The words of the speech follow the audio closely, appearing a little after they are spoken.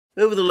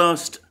Over the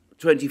last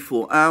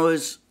 24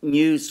 hours,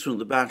 news from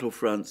the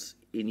battlefronts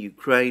in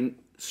Ukraine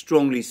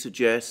strongly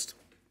suggest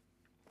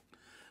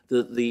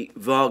that the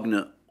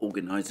Wagner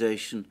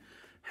organization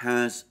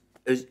has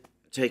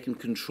taken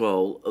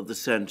control of the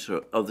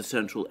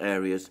central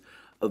areas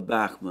of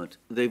Bakhmut.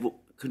 They've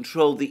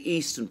controlled the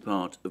eastern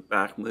part of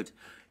Bakhmut,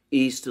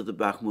 east of the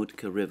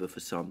Bakhmutka River for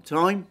some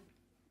time.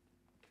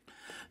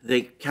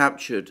 They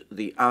captured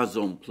the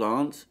Azom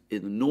plant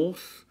in the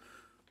north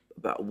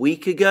about a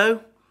week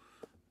ago,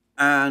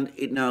 and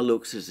it now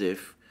looks as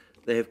if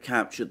they have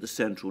captured the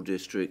central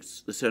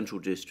district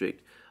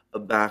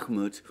of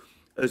Bakhmut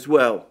as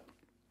well.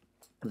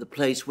 The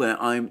place where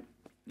I'm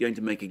going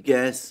to make a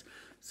guess,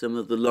 some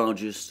of the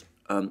largest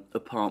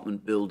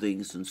apartment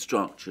buildings and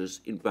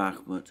structures in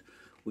Bakhmut,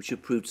 which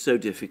have proved so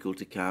difficult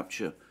to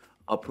capture,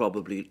 are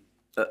probably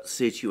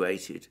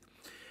situated.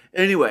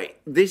 Anyway,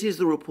 this is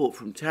the report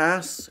from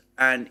TASS,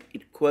 and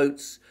it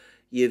quotes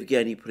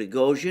Yevgeny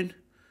Prigozhin,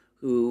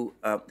 who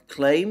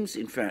claims,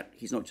 in fact,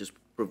 he's not just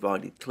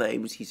provided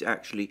claims, he's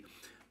actually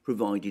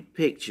provided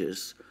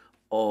pictures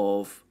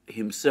of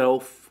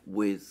himself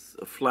with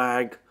a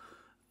flag,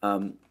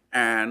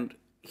 and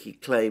he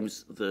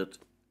claims that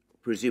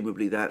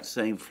presumably that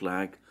same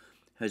flag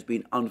has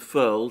been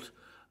unfurled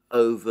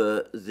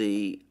over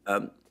the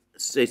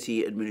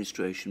city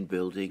administration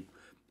building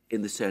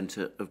in the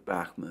center of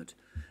Bakhmut.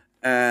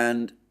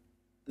 And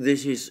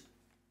this is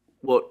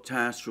what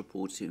TASS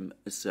reports him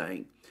as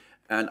saying.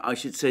 And I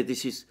should say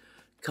this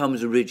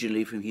comes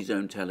originally from his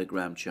own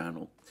Telegram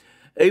channel.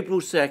 April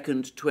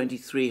 2nd,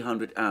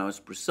 2300 hours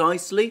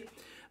precisely.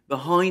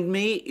 Behind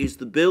me is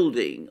the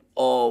building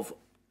of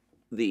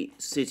the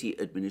city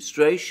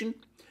administration.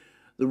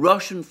 The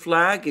Russian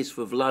flag is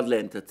for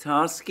Vladlen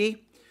Tatarsky.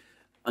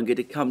 I'm going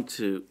to come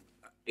to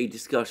a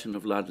discussion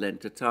of Vladlen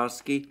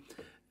Tatarsky,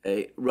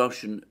 a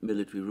Russian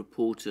military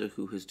reporter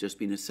who has just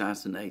been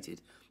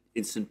assassinated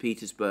in St.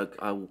 Petersburg.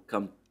 I will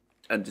come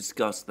and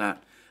discuss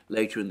that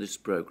later in this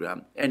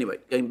program. Anyway,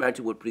 going back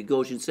to what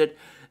Prigozhin said,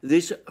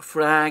 this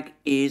flag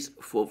is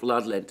for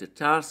Vladlen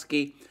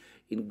Tatarsky.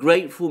 In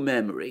grateful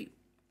memory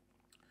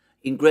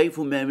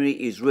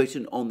is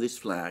written on this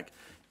flag,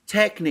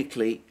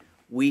 technically,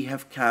 we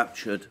have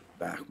captured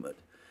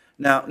Bakhmut.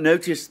 Now,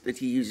 notice that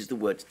he uses the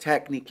word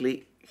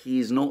technically.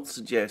 He is not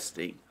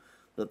suggesting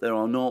that there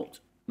are no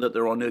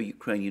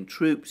Ukrainian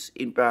troops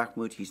in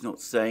Bakhmut. He's not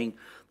saying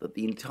that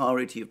the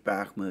entirety of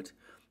Bakhmut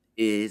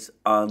is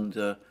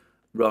under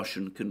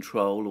Russian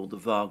control or the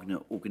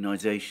Wagner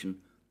organization's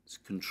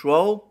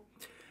control.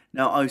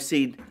 Now, I've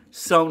seen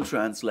some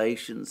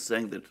translations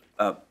saying that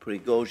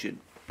Prigozhin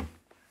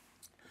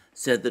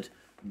said that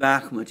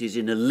Bakhmut is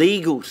in a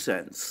legal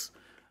sense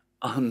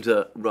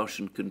under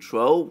Russian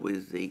control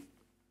with the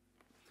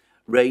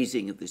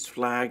raising of this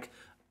flag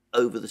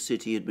over the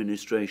city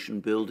administration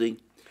building.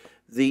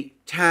 The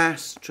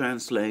TASS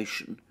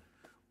translation,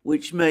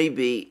 which may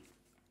be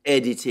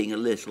editing a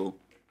little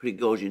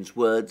Prigozhin's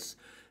words,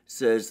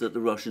 says that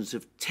the Russians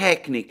have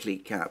technically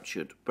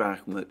captured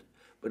Bakhmut.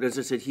 But as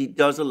I said, he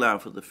does allow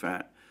for the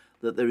fact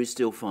that there is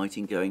still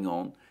fighting going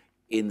on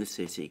in the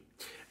city.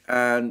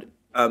 And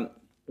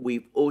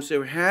we've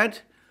also had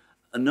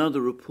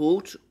another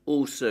report,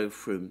 also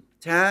from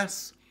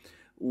TASS,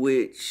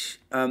 which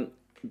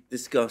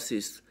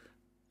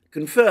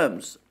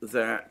confirms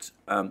that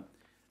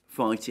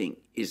fighting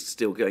is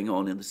still going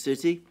on in the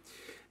city.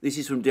 This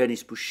is from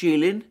Denis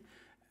Pushilin,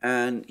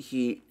 and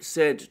he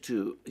said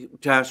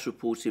TASS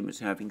reports him as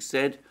having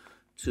said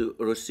to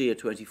Russia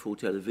 24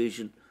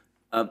 television,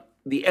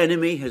 the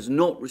enemy has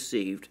not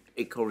received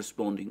a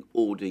corresponding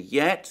order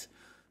yet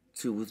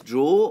to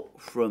withdraw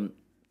from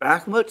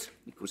Bakhmut,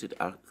 because it's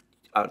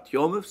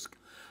Artyomovsk.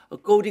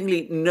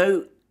 Accordingly,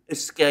 no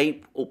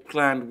escape or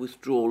planned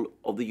withdrawal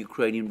of the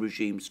Ukrainian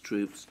regime's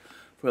troops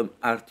from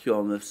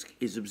Artyomovsk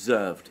is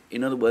observed.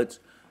 In other words,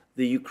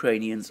 the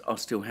Ukrainians are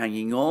still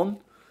hanging on,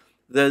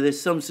 though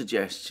there's some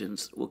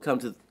suggestions, we'll come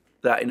to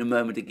that in a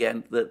moment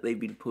again, that they've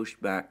been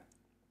pushed back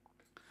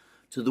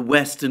to the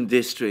western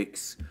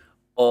districts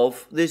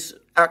of this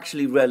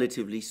actually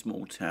relatively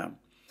small town.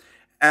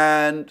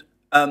 And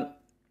to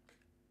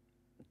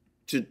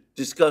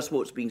discuss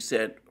what's being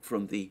said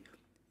from the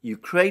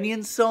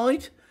Ukrainian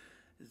side,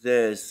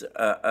 there's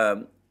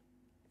an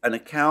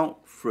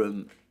account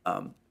from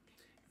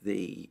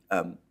the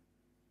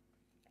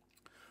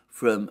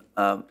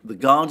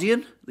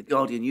Guardian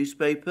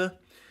newspaper,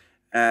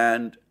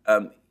 and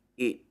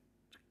it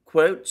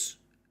quotes,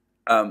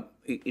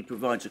 it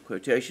provides a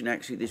quotation.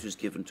 Actually, this was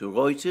given to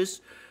Reuters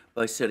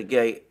by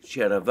Sergei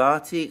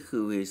Cheravati,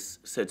 who is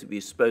said to be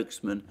a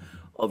spokesman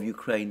of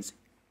Ukraine's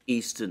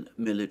Eastern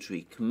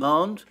Military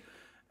Command.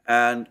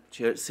 And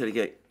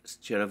Sergei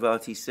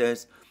Cheravati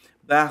says,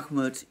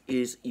 Bakhmut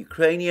is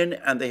Ukrainian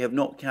and they have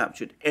not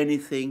captured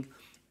anything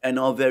and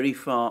are very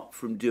far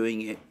from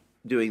doing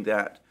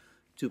that,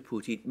 to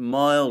put it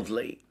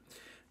mildly.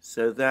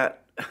 So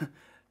that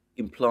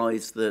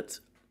implies that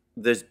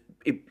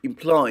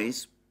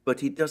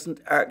but it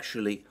doesn't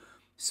actually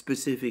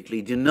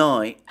specifically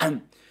deny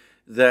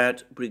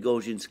that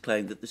Prigozhin's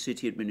claim that the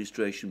city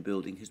administration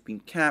building has been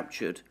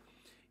captured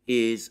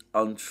is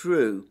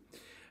untrue.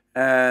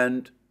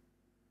 And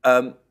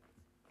The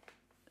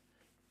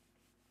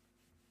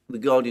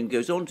Guardian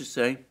goes on to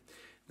say,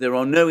 there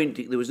was no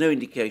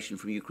indication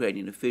from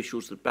Ukrainian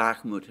officials that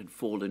Bakhmut had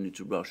fallen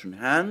into Russian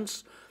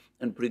hands,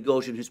 and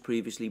Prigozhin has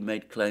previously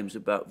made claims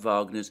about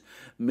Wagner's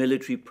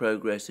military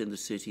progress in the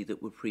city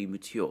that were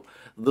premature.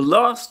 The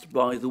last,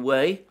 by the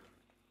way,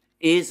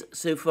 is,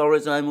 so far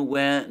as I'm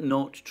aware,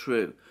 not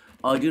true.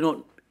 I do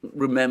not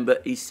remember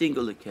a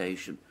single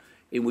occasion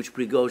in which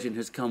Prigozhin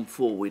has come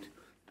forward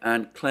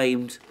and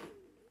claimed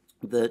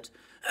that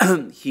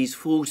his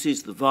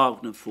forces, the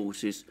Wagner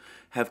forces,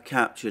 have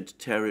captured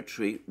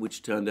territory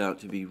which turned out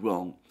to be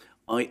wrong.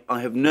 I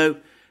have no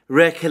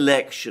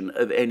recollection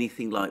of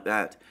anything like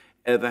that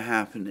ever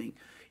happening.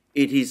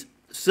 It is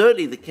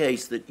certainly the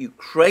case that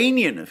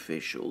Ukrainian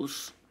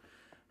officials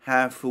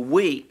have for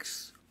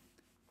weeks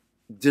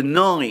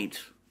denied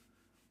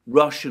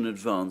Russian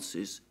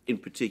advances in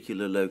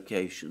particular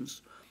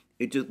locations.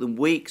 It took them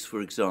weeks,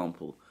 for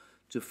example,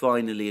 to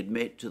finally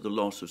admit to the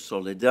loss of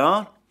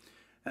Soledar.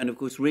 And of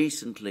course,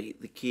 recently,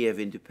 the Kiev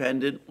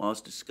Independent,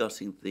 whilst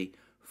discussing the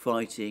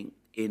fighting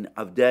in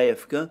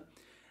Avdiivka,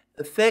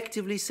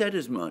 effectively said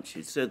as much.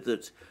 It said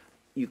that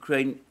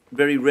Ukraine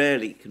very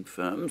rarely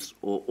confirms,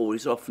 or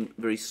is often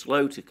very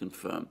slow to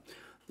confirm,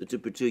 that a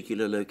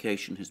particular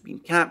location has been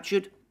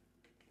captured,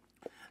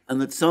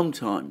 and that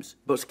sometimes,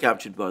 was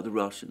captured by the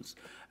Russians,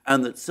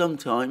 and that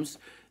sometimes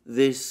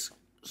this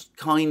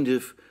kind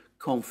of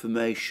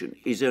confirmation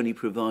is only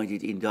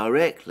provided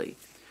indirectly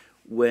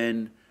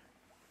when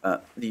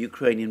the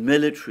Ukrainian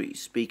military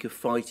speak of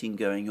fighting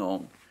going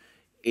on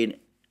in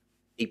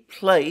a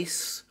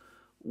place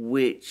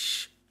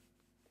which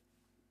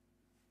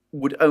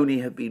would only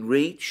have been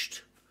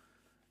reached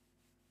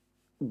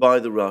by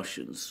the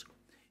Russians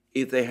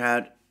if they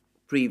had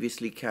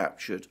previously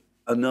captured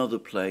another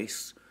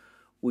place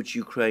which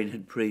Ukraine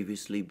had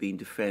previously been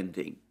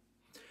defending.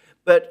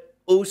 But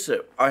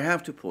also, I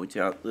have to point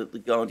out that The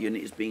Guardian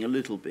is being a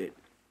little bit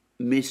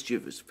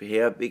mischievous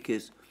here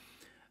because,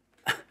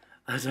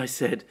 as I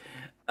said,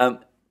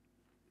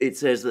 it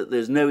says that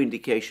there's no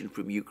indication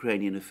from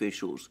Ukrainian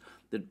officials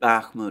that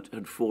Bakhmut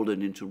had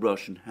fallen into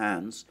Russian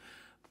hands,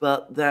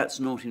 but that's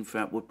not in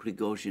fact what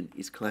Prigozhin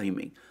is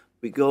claiming.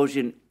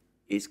 Prigozhin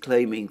is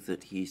claiming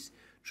that his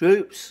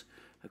troops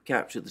have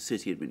captured the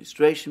city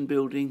administration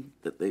building,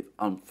 that they've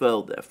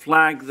unfurled their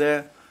flag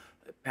there.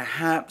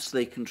 Perhaps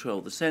they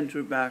control the center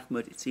of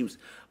Bakhmut. It seems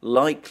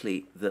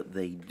likely that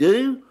they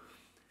do,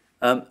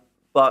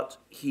 but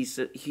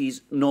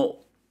he's not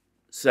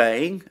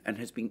saying, and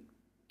has been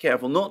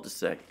careful not to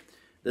say,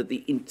 that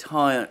the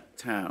entire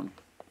town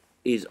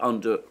is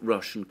under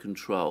Russian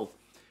control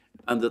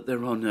and that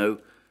there are no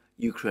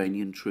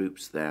Ukrainian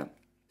troops there.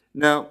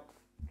 Now,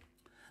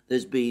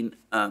 there's been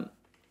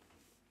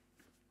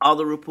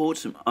other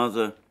reports from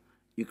other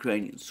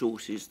Ukrainian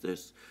sources.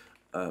 There's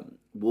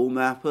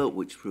Warmapper,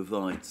 which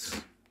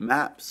provides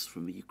maps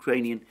from a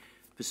Ukrainian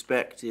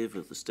perspective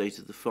of the state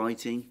of the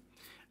fighting,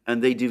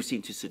 and they do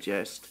seem to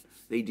suggest,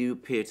 they do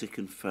appear to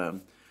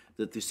confirm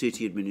that the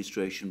city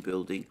administration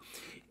building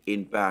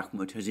in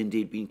Bakhmut has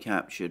indeed been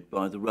captured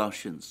by the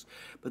Russians.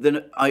 But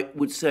then I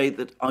would say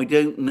that I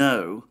don't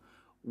know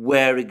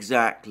where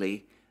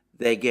exactly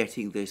they're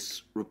getting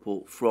this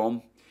report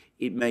from.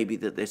 It may be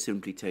that they're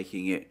simply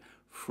taking it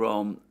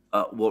from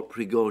what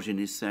Prigozhin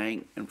is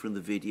saying and from the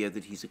video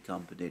that he's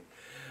accompanied.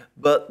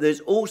 But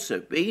there's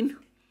also been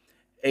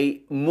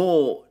a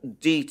more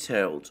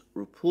detailed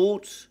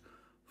report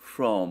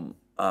from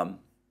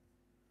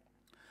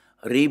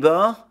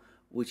Riba,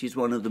 which is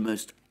one of the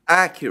most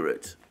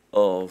accurate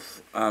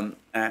of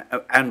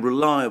and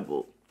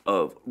reliable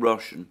of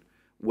Russian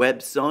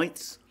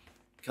websites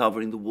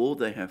covering the war.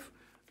 They have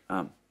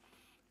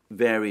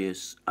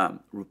various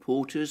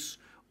reporters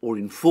or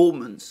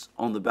informants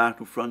on the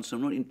battlefront, so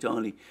I'm not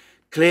entirely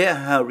clear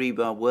how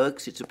Riba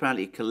works. It's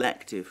apparently a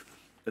collective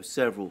of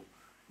several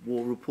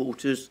war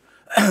reporters,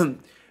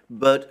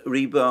 but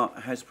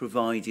Riba has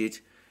provided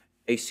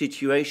a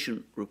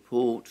situation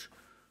report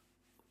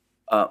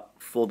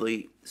for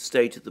the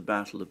state of the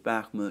Battle of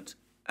Bakhmut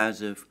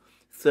as of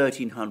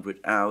 1300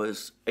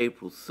 hours,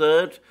 April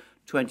 3rd,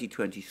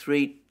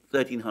 2023,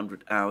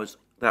 1300 hours,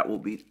 that will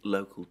be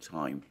local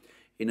time.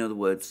 In other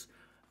words,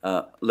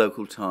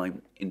 local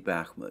time in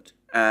Bakhmut.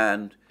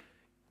 And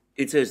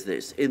it says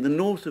this: in the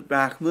north of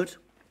Bakhmut,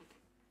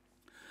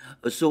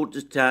 assault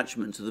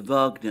detachments of the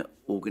Wagner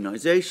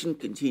organization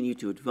continue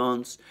to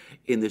advance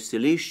in the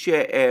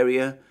Silistya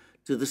area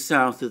to the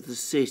south of the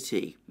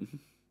city.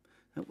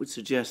 That would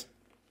suggest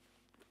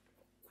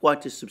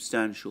quite a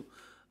substantial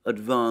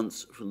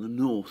advance from the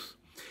north.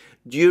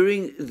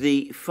 During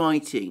the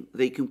fighting,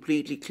 they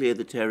completely cleared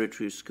the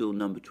territory of school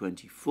number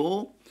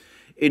 24.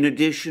 In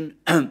addition,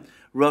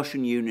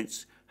 Russian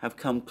units have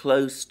come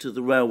close to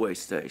the railway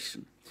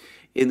station.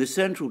 In the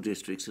central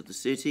districts of the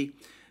city,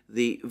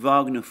 the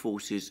Wagner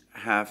forces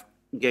have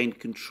gained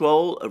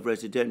control of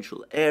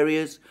residential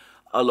areas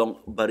along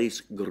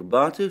Boris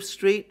Gorbatov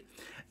Street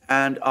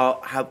and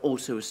have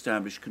also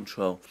established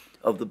control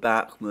of the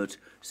Bakhmut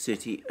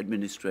city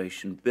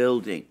administration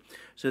building.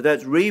 So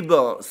that's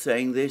Rybar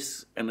saying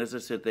this, and as I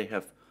said, they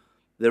have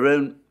their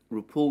own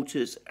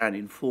reporters and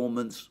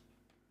informants.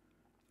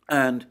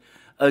 And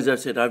as I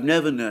said, I've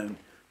never known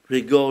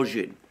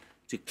Prigozhin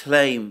to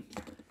claim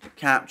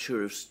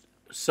capture of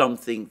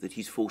something that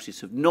his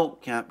forces have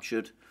not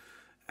captured,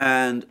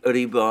 and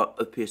Rybar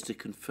appears to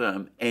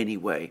confirm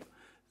anyway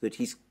that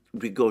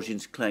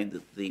Prigozhin's claim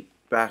that the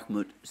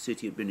Bakhmut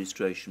city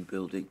administration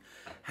building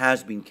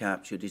has been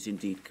captured is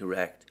indeed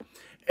correct.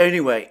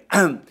 Anyway,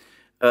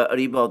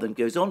 Rybar then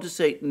goes on to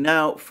say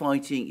now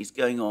fighting is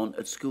going on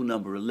at school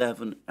number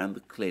 11 and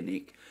the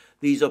clinic.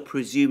 These are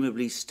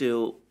presumably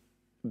still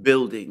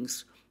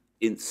buildings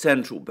in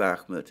central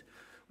Bakhmut,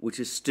 which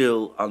is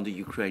still under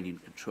Ukrainian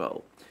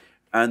control.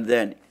 And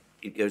then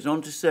it goes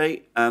on to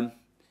say,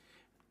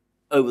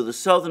 over the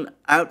southern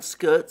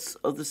outskirts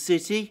of the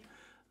city,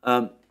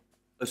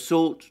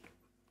 assault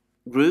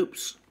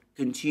groups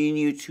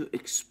continue to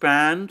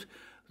expand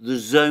the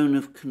zone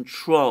of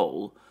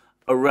control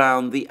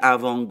around the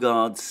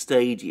Avant-Garde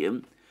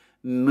Stadium,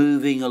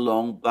 moving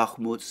along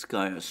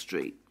Bakhmutskaya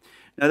Street.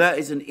 Now that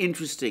is an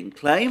interesting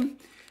claim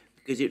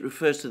because it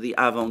refers to the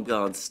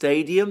Avant-Garde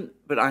Stadium,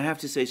 but I have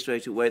to say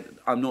straight away that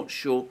I'm not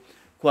sure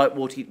quite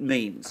what it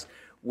means,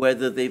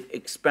 whether they've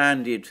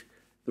expanded,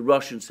 the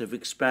Russians have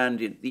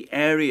expanded the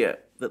area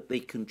that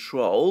they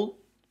control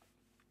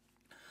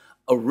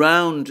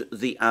around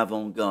the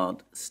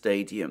Avant-Garde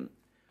Stadium,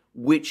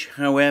 which,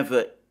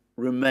 however,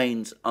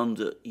 remains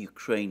under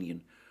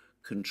Ukrainian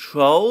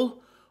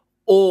control,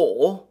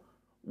 or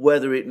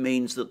whether it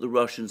means that the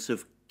Russians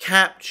have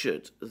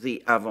captured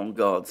the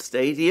Avant-Garde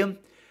Stadium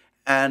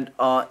and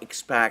are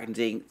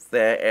expanding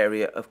their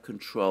area of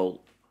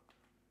control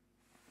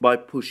by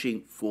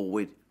pushing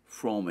forward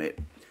from it.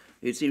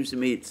 It seems to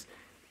me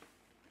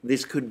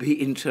this could be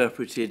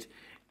interpreted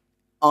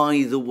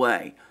either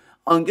way.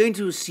 I'm going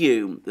to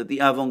assume that the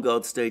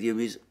Avant-Garde Stadium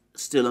is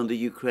still under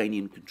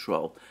Ukrainian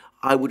control.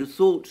 I would have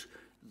thought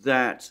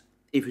that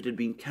if it had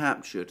been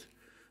captured,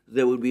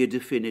 there would be a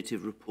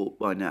definitive report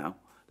by now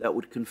that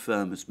would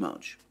confirm as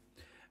much.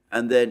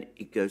 And then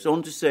it goes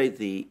on to say,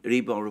 the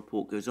Rybar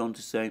report goes on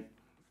to say,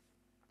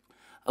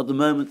 at the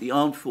moment, the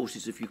armed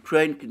forces of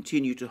Ukraine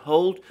continue to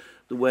hold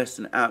the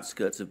western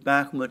outskirts of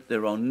Bakhmut.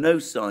 There are no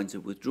signs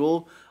of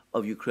withdrawal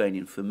of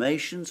Ukrainian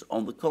formations.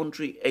 On the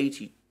contrary,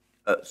 80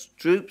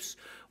 troops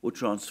were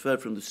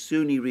transferred from the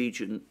Sumy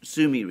region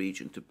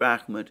to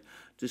Bakhmut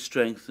to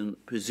strengthen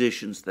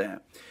positions there.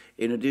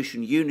 In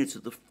addition, units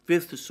of the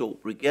 5th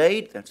Assault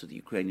Brigade, that's of the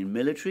Ukrainian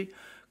military,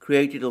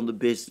 created on the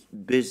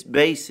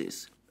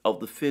basis of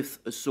the 5th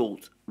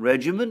Assault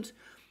Regiment,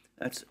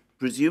 that's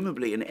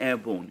presumably an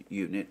airborne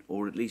unit,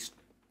 or at least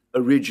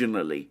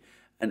originally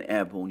an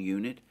airborne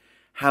unit,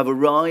 have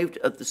arrived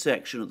at the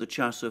section of the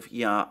Chasov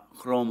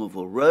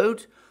Yar-Khromovo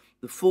Road.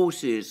 The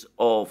forces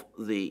of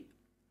the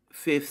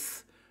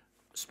 5th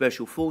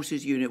Special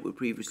Forces unit were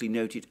previously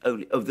noted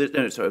only of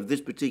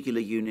this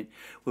particular unit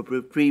were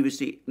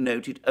previously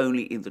noted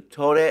only in the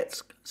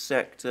Toretsk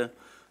sector.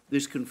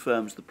 This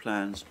confirms the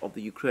plans of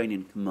the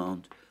Ukrainian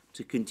command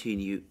to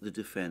continue the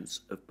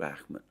defense of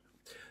Bakhmut.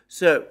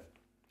 So,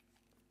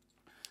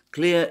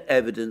 clear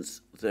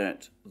evidence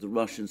that the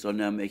Russians are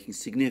now making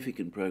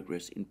significant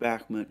progress in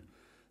Bakhmut.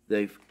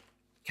 They've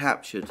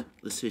captured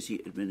the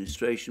city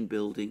administration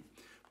building.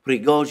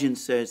 Prigozhin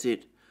says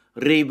it.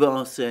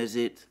 Rybar says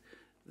it.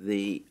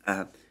 The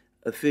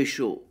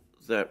official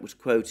that was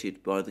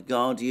quoted by The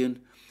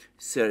Guardian,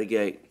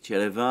 Sergei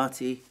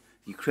Cherevati,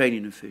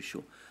 Ukrainian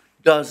official,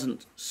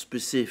 doesn't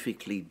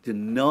specifically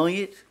deny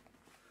it.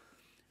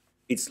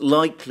 It's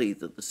likely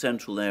that the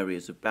central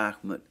areas of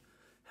Bakhmut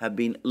have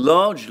been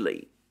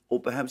largely, or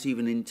perhaps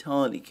even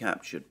entirely,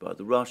 captured by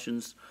the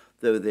Russians,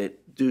 though there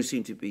do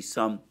seem to be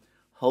some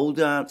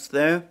holdouts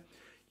there.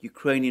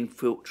 Ukrainian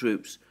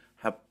troops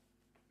have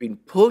been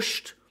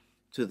pushed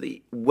to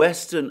the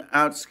western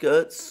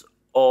outskirts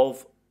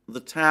of the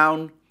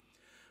town,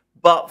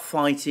 but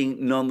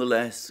fighting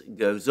nonetheless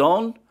goes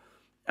on,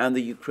 and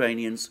the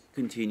Ukrainians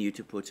continue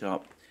to put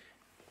up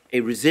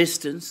a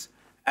resistance,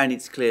 and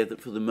it's clear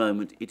that for the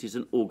moment it is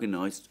an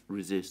organized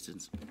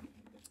resistance.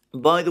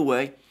 By the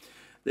way,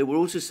 there were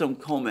also some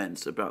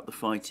comments about the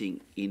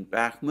fighting in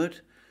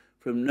Bakhmut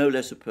from no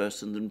less a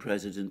person than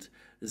President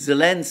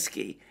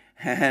Zelensky.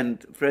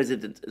 And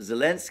President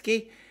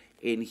Zelensky,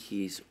 in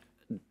his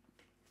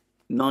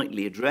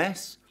nightly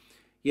address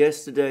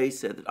yesterday,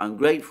 said that I'm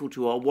grateful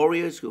to our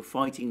warriors who are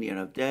fighting near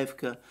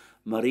Avdiivka,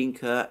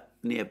 Marinka,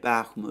 near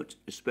Bakhmut,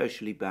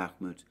 especially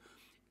Bakhmut.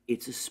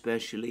 It's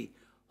especially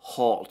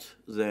hot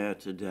there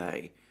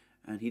today.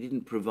 And he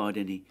didn't provide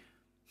any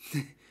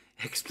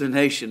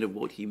explanation of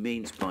what he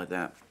means by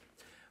that.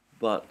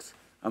 But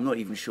I'm not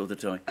even sure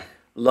that I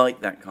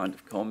like that kind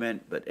of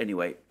comment. But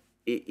anyway,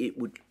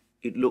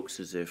 it looks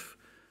as if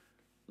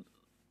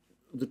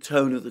the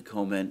tone of the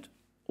comment,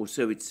 or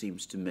so it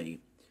seems to me,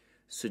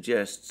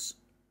 suggests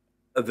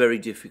a very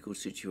difficult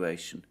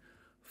situation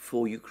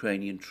for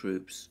Ukrainian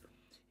troops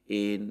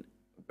in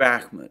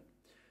Bakhmut.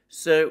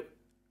 So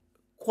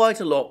quite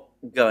a lot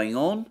going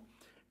on,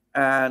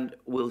 and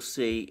we'll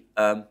see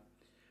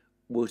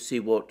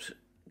what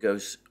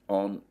goes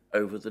on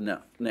over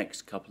the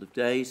next couple of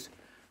days.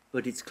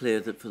 But it's clear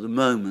that for the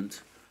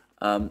moment,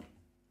 the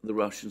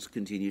Russians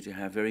continue to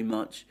have very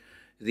much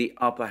the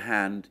upper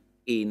hand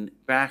in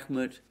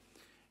Bakhmut,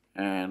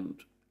 and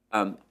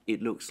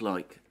it looks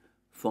like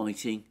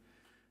fighting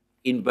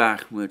in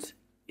Bakhmut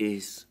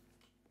is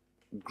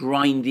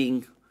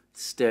grinding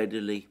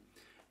steadily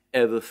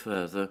ever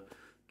further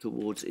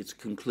towards its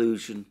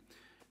conclusion,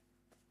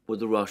 with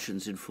the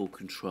Russians in full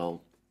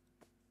control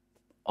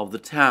of the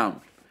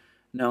town.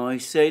 Now, I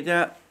say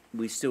that,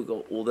 we still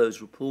got all those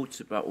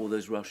reports about all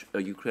those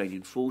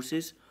Ukrainian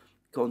forces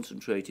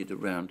concentrated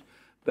around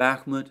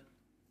Bakhmut.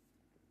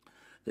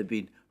 There have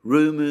been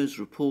rumours,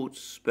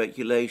 reports,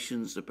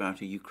 speculations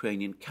about a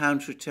Ukrainian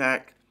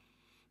counterattack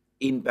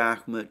in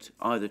Bakhmut,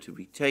 either to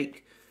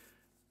retake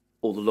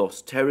all the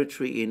lost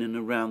territory in and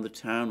around the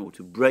town or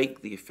to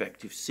break the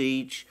effective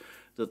siege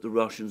that the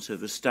Russians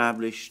have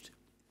established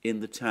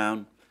in the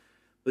town.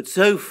 But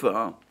so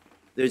far,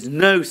 there's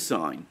no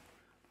sign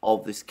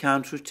of this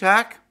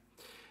counterattack.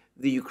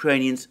 The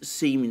Ukrainians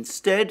seem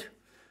instead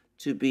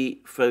to be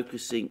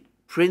focusing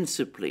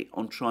principally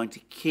on trying to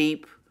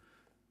keep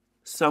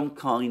some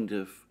kind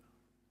of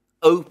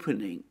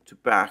opening to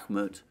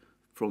Bakhmut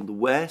from the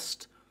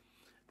west.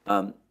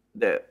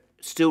 They're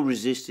still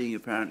resisting,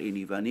 apparently, in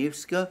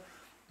Ivanivska,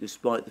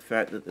 despite the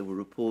fact that there were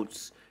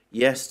reports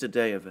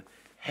yesterday of a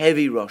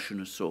heavy Russian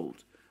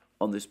assault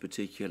on this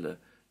particular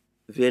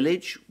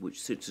village,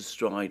 which sits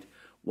astride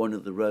one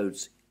of the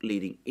roads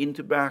leading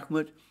into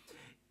Bakhmut.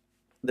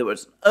 There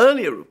was an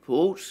earlier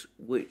report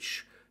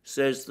which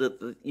says that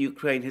the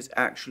Ukraine has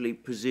actually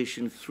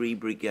positioned 3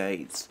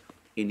 brigades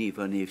in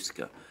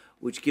Ivanivska,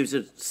 which gives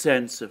a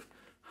sense of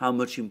how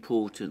much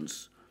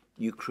importance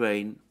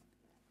Ukraine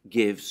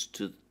gives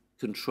to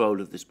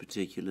control of this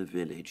particular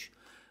village.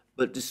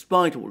 But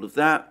despite all of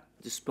that,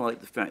 despite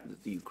the fact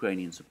that the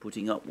Ukrainians are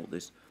putting up all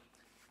this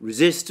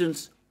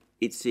resistance,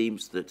 it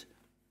seems that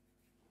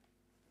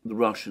the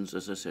Russians,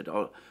 as I said,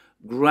 are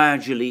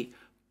gradually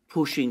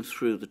pushing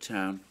through the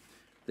town.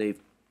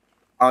 They've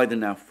either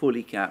now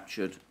fully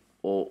captured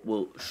or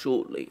will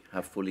shortly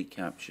have fully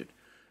captured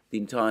the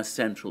entire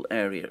central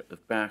area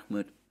of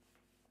Bakhmut.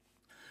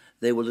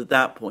 They will at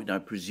that point, I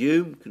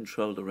presume,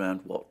 control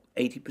around,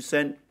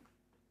 80%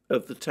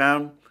 of the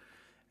town,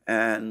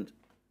 and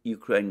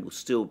Ukraine will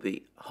still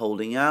be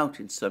holding out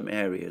in some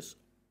areas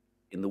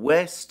in the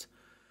west,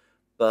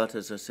 but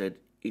as I said,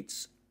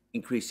 it's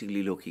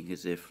increasingly looking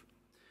as if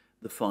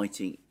the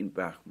fighting in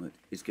Bakhmut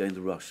is going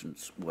the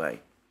Russians'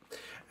 way.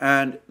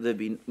 And there have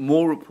been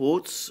more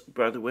reports,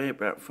 by the way,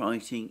 about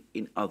fighting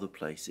in other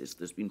places.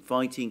 There's been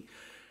fighting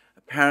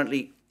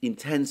apparently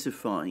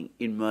intensifying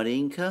in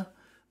Marinka.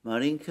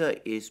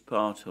 Marinka is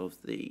part of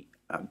the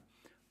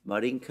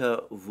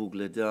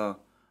Marinka-Vuhledar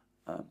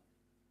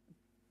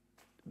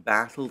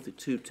battle. The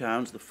two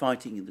towns, the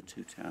fighting in the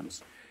two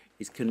towns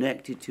is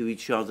connected to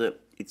each other.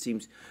 It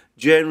seems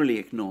generally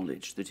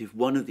acknowledged that if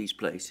one of these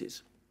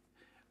places,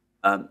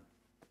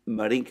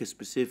 Marinka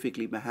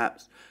specifically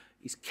perhaps,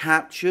 is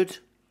captured,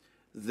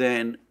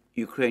 then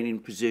Ukrainian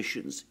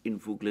positions in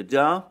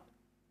Vuhledar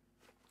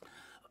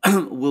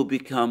will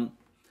become,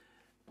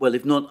 well,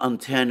 if not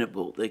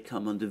untenable, they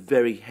come under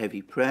very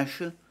heavy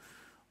pressure.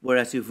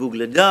 Whereas if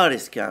Vuhledar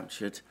is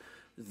captured,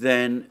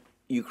 then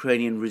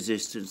Ukrainian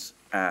resistance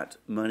at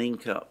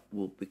Marinka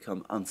will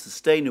become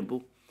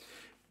unsustainable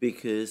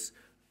because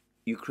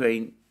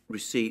Ukraine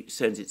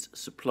sends its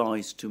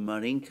supplies to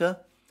Marinka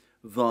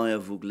via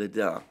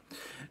Vuhledar.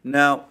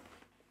 Now,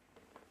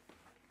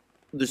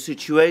 the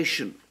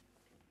situation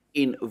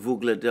in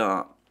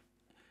Vuhledar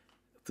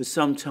for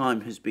some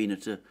time has been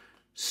at a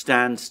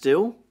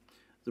standstill.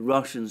 The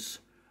Russians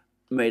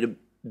made a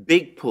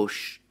big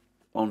push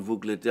on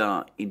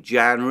Vuhledar in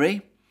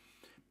January,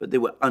 but they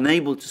were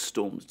unable to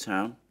storm the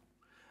town,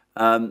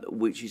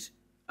 which is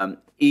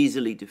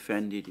easily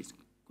defended. It's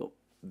got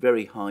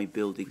very high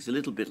buildings, a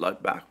little bit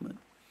like Bakhmut.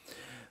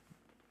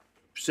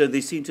 So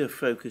they seem to have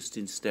focused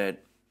instead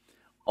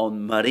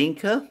on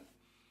Marinka.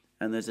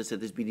 And as I said,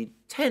 there's been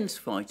intense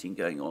fighting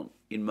going on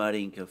in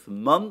Marinka for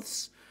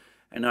months.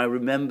 And I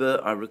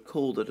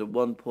recall that at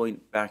one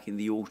point back in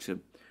the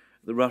autumn,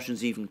 the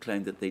Russians even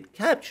claimed that they'd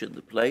captured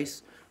the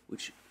place,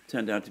 which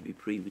turned out to be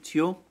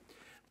premature.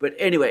 But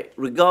anyway,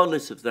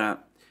 regardless of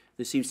that,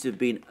 there seems to have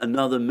been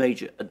another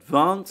major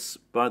advance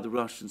by the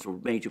Russians, or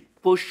major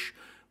push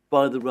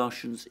by the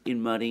Russians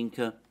in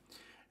Marinka.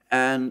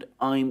 And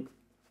I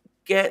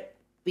get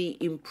the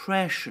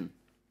impression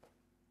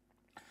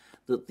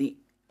that the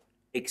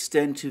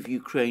extent of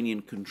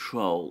Ukrainian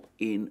control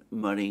in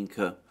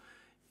Marinka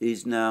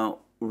is now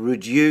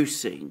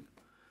reducing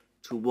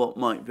to what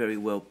might very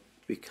well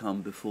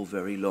become, before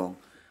very long,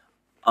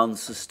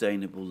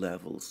 unsustainable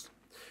levels.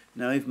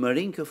 Now, if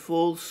Marinka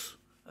falls,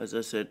 as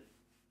I said,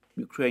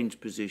 Ukraine's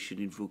position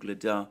in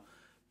Vuhledar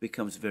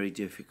becomes very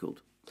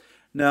difficult.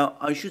 Now,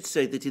 I should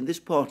say that in this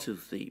part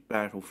of the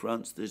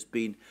battlefronts, there's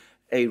been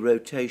a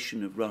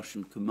rotation of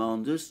Russian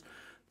commanders.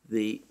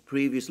 The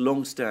previous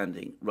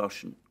long-standing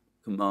Russian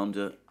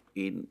commander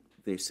in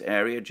this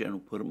area,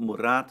 General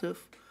Muratov,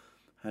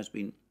 has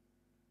been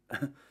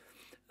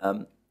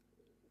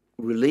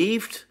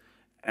relieved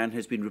and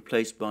has been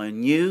replaced by a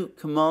new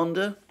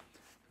commander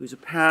who's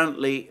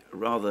apparently a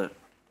rather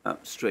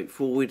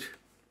straightforward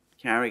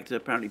character,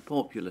 apparently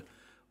popular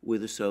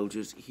with the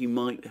soldiers. He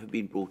might have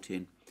been brought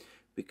in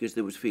because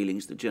there was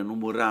feelings that General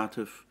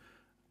Muratov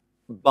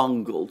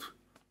bungled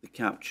the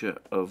capture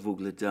of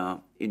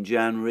Vuhledar in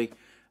January,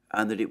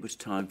 and that it was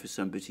time for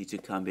somebody to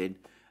come in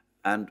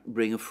and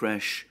bring a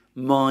fresh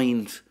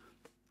mind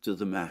to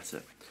the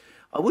matter.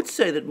 I would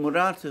say that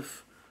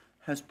Muratov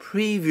has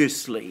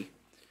previously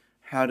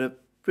had a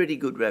pretty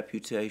good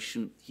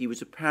reputation. He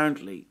was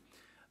apparently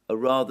a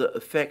rather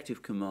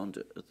effective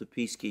commander of the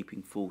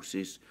peacekeeping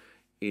forces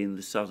in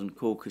the southern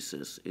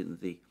Caucasus, in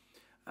the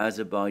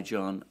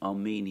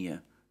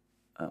Azerbaijan-Armenia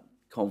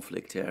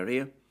conflict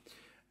area.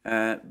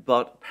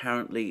 But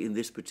apparently in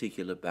this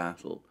particular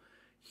battle,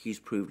 he's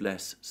proved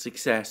less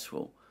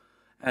successful.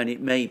 And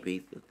it may be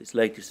that this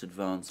latest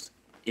advance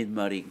in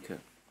Marinka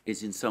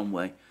is in some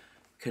way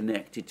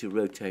connected to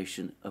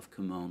rotation of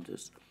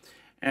commanders.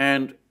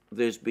 And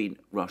there's been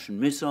Russian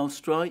missile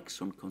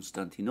strikes on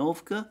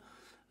Konstantinovka,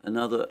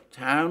 another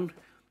town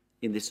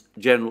in this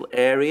general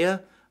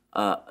area,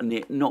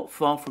 not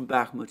far from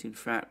Bakhmut, in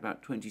fact,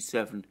 about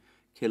 27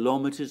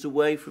 kilometers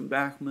away from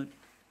Bakhmut.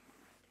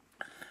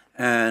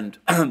 And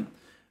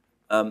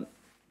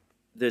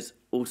there's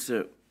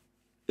also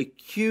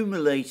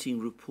accumulating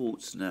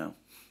reports now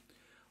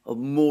of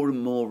more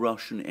and more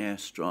Russian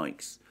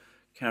airstrikes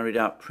carried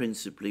out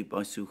principally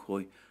by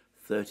Sukhoi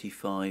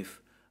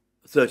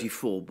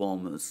 34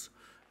 bombers.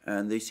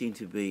 And they seem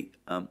to be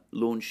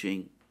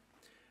launching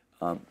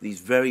these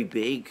very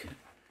big,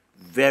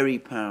 very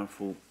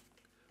powerful,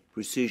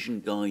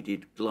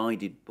 precision-guided,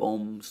 gliding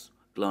bombs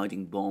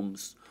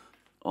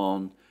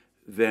on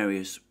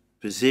various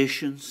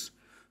positions,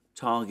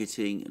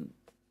 targeting and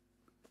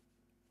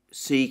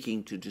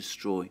seeking to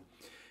destroy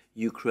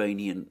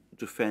Ukrainian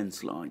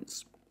defense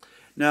lines.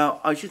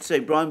 Now, I should say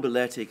Brian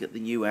Beletic at the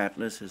New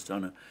Atlas has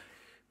done a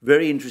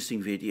very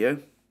interesting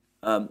video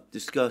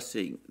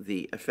discussing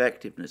the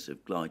effectiveness of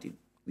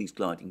these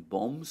gliding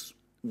bombs,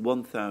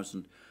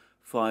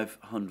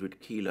 1,500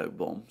 kilo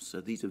bombs.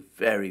 So these are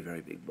very,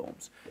 very big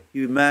bombs.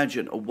 You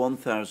imagine a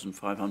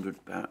 1,500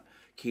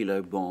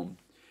 kilo bomb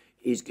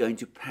is going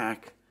to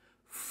pack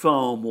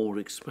far more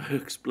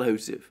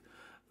explosive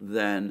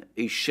than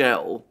a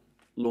shell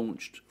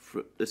launched,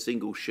 a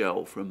single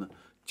shell from a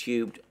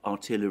tubed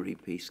artillery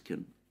piece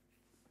can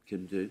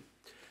do.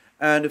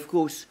 And of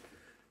course,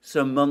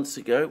 some months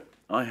ago,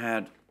 I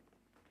had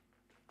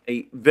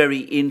a very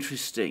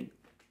interesting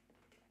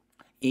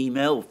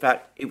email. In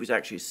fact, it was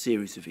actually a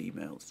series of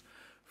emails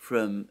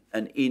from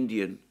an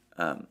Indian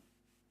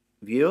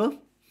viewer,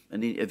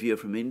 a viewer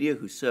from India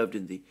who served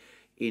in the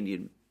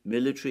Indian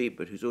military,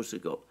 but who's also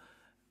got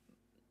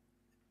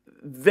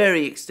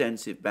very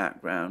extensive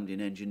background in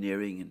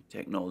engineering and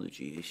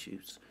technology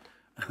issues,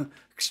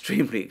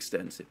 extremely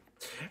extensive,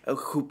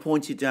 who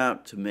pointed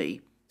out to me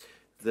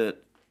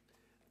that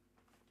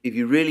if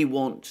you really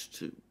want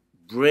to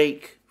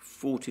break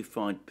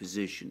fortified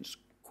positions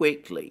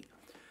quickly,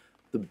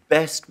 the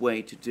best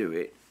way to do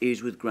it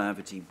is with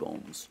gravity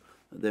bombs.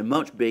 They're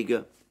much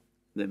bigger,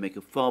 they make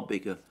a far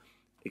bigger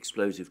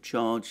explosive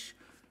charge,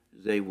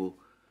 they will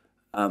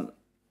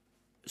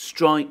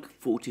strike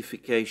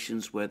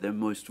fortifications where they're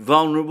most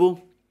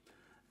vulnerable,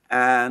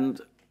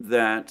 and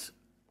that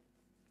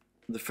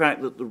the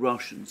fact that the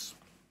Russians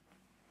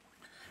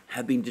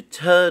have been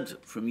deterred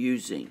from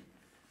using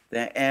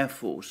their air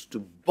force to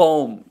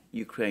bomb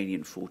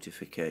Ukrainian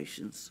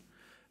fortifications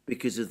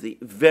because of the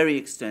very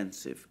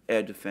extensive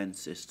air defense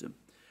system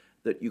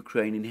that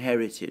Ukraine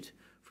inherited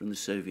from the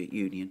Soviet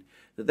Union,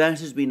 that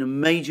has been a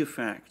major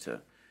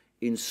factor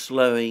in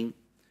slowing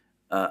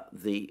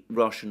the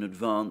Russian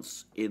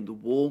advance in the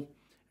war,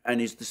 and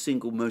is the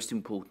single most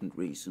important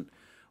reason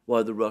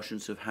why the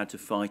Russians have had to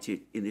fight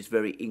it in this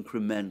very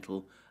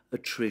incremental,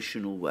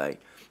 attritional way.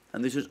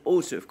 And this is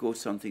also, of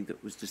course, something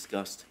that was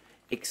discussed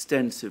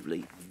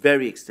extensively,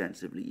 very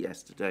extensively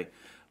yesterday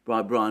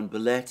by Brian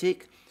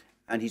Beletic,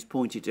 and he's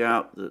pointed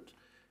out that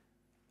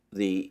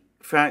the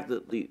fact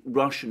that the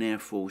Russian Air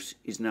Force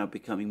is now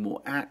becoming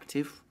more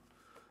active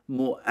in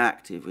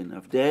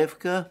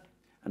Avdiivka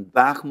and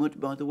Bakhmut,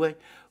 by the way,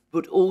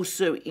 but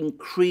also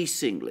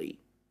increasingly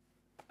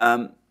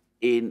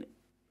in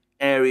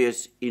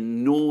areas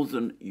in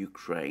northern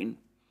Ukraine,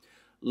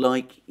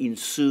 like in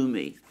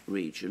Sumy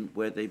region,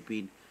 where they've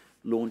been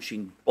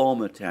launching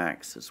bomb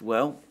attacks as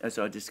well, as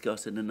I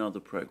discussed in another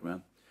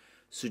program,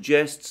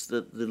 suggests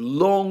that the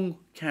long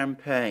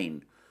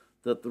campaign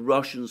that the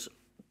Russians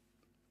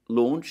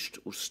launched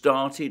or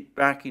started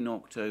back in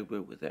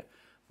October with their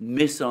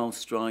missile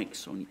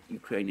strikes on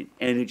Ukrainian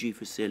energy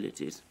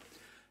facilities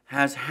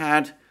has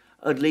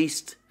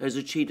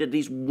achieved at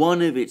least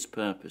one of its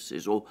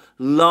purposes, or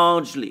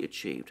largely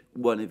achieved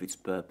one of its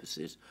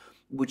purposes,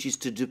 which is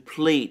to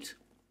deplete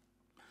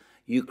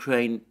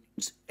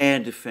Ukraine's air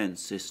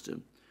defense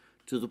system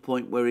to the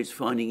point where it's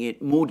finding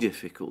it more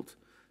difficult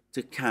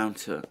to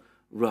counter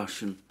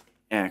Russian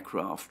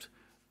aircraft,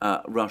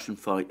 Russian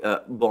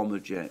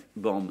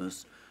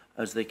bombers,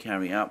 as they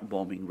carry out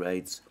bombing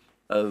raids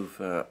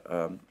over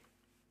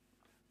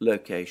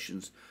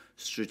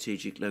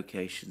strategic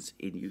locations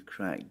in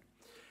Ukraine.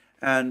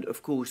 And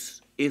of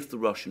course, if the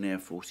Russian Air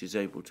Force is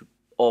able to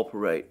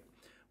operate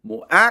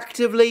more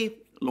actively,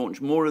 launch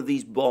more of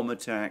these bomb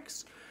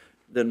attacks,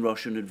 then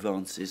Russian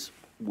advances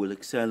will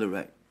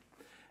accelerate.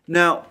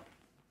 Now,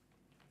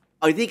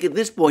 I think at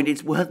this point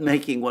it's worth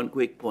making one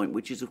quick point,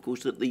 which is, of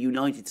course, that the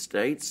United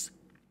States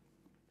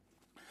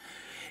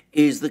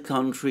is the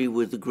country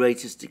with the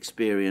greatest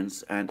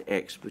experience and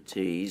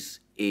expertise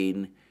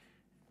in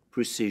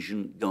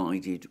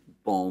precision-guided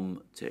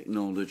bomb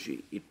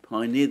technology. It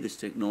pioneered this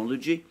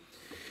technology.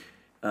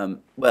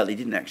 Well, it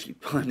didn't actually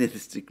pioneer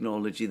this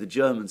technology. The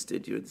Germans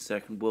did during the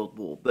Second World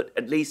War. But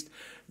at least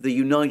the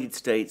United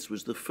States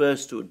was the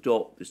first to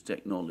adopt this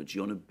technology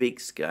on a big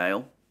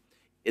scale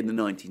in the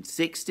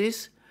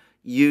 1960s,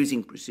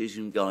 using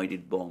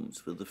precision-guided bombs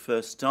for the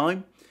first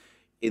time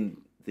in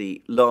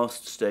the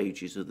last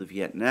stages of the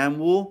Vietnam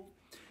War.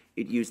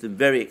 It used them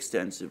very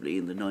extensively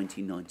in the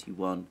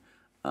 1991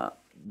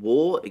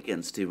 war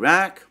against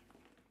Iraq.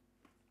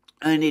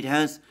 And it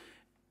has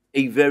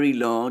a very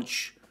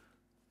large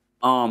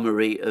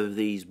armory of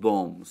these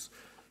bombs.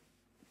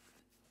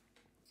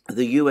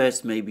 The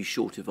US may be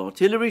short of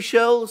artillery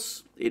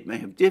shells. It may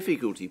have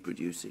difficulty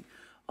producing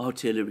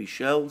artillery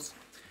shells.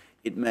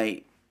 It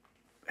may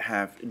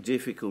have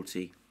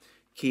difficulty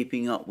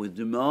keeping up with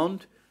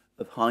demand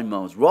of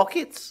HIMARS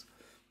rockets.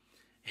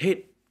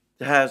 It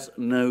has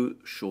no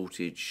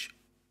shortage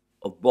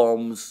of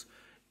bombs,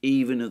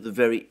 even of the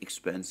very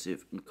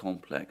expensive and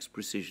complex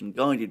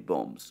precision-guided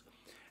bombs.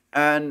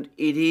 And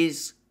it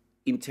is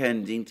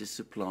intending to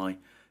supply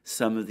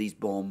some of these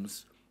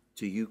bombs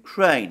to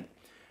Ukraine.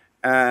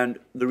 And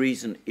the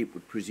reason it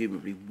would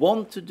presumably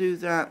want to do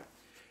that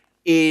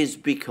is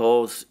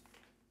because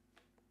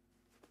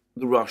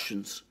the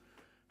Russians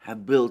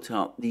have built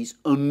up these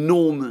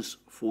enormous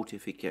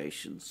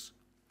fortifications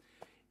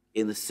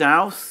in the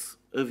south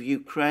of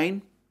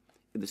Ukraine,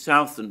 in the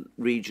southern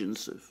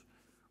regions of,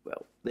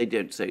 well, they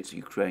don't say it's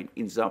Ukraine,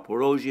 in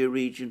Zaporozhye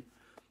region,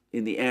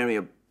 in the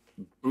area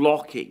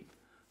blocking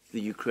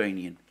the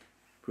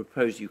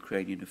proposed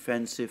Ukrainian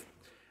offensive,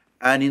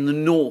 and in the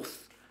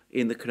north,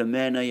 in the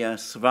Kremenaya,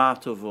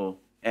 Svatovo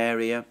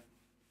area,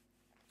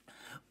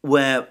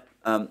 where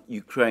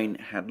Ukraine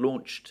had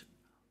launched,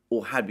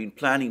 or had been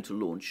planning to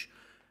launch,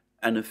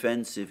 an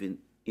offensive in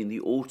the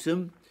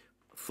autumn,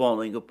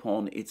 following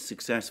upon its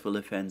successful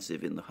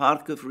offensive in the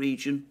Kharkiv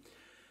region,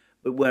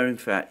 but where in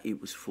fact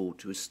it was fought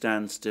to a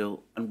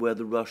standstill, and where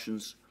the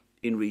Russians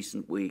in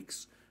recent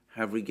weeks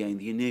have regained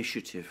the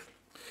initiative.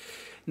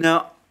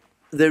 Now,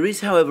 there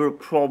is, however, a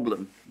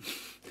problem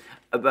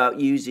about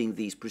using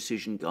these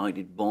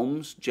precision-guided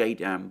bombs,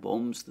 JDAM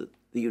bombs, that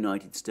the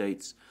United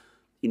States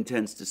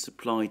intends to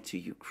supply to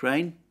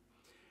Ukraine.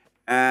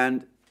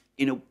 And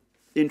in an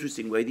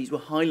interesting way, these were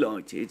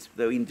highlighted,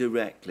 though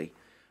indirectly,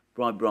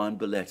 by Brian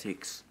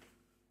Beletic's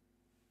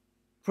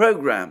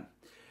program,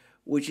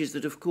 which is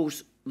that, of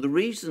course, the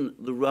reason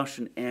the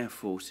Russian Air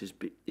Force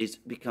is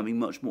becoming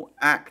much more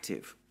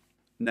active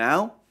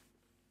now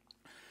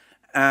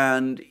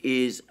and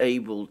is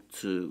able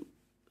to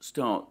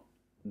start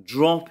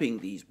dropping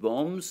these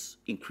bombs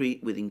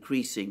with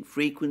increasing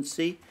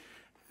frequency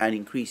and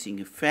increasing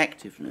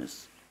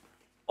effectiveness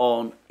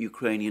on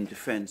Ukrainian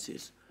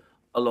defenses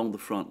along the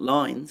front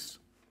lines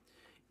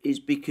is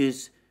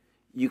because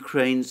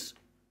Ukraine's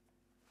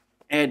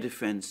air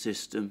defense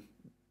system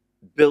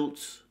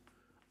built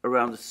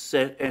around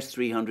the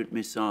S-300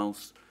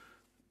 missiles,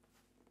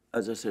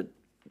 as I said,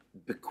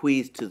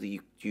 bequeathed to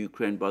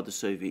Ukraine by the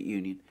Soviet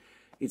Union.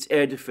 Its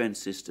air defense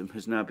system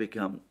has now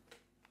become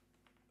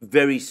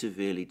very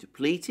severely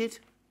depleted,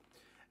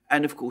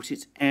 and of course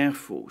its air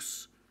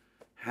force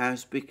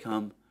has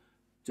become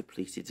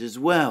depleted as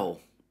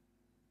well.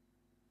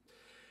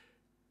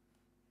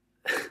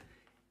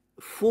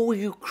 For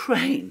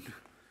Ukraine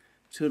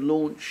to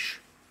launch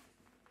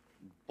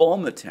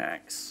bomb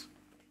attacks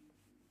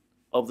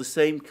of the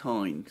same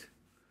kind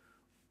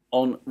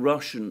on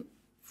Russian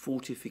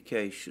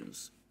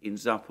fortifications in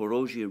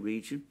Zaporozhye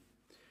region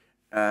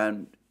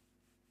and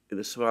in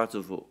the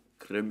Svatovo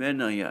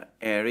Kremenaya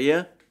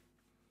area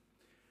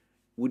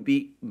would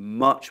be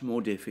much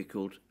more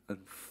difficult and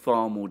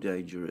far more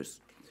dangerous.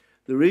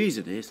 The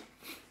reason is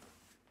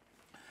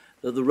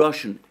that the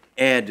Russian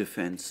air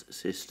defense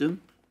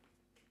system,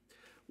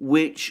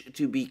 which,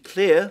 to be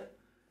clear,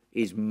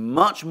 is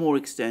much more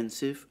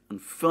extensive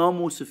and far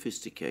more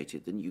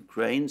sophisticated than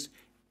Ukraine's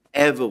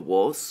ever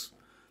was,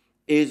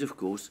 is, of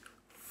course,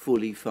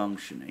 fully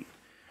functioning.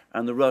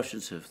 And the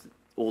Russians have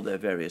all their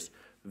various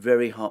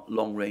very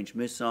long-range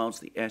missiles,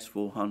 the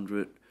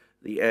S-400,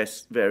 the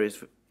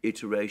various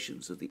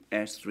iterations of the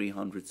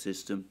S-300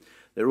 system.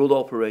 They're all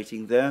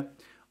operating there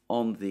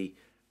on the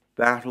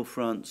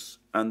battlefronts,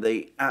 and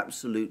they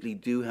absolutely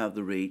do have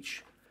the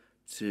reach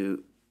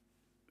to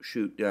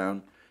shoot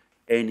down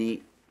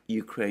any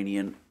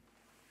Ukrainian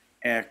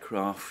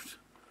aircraft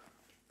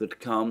that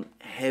come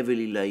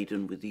heavily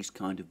laden with these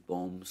kind of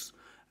bombs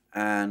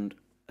and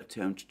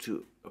attempt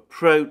to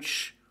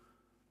approach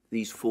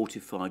these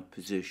fortified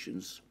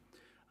positions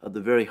at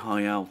the very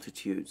high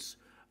altitudes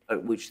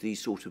at which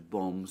these sort of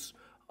bombs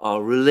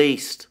are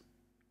released.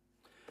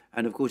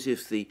 And of course,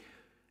 if the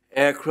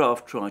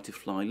aircraft try to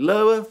fly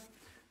lower,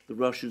 the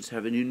Russians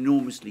have an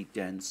enormously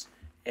dense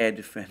air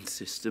defense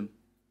system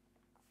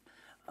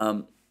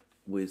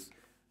with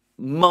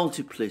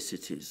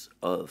multiplicities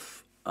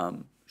of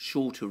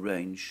shorter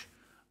range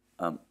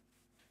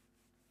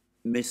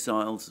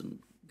missiles and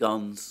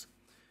guns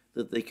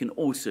that they can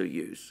also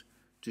use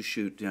to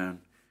shoot down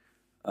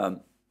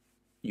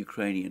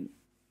Ukrainian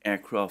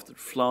aircraft that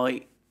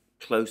fly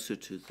closer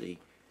to the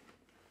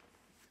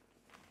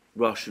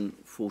Russian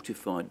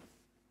fortified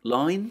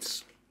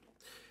lines.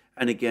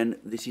 And again,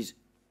 this is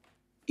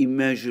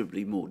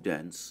immeasurably more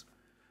dense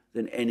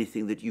than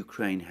anything that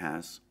Ukraine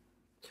has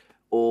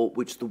or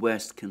which the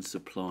West can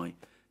supply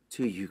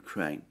to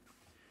Ukraine.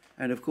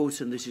 And of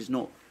course, and this is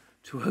not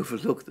to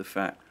overlook the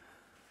fact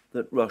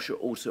that Russia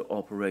also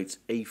operates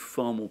a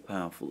far more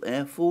powerful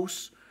air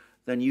force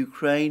than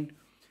Ukraine.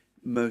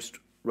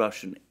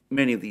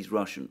 Many of these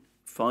Russian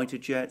fighter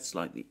jets,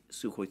 like the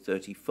Sukhoi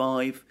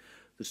 35,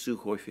 the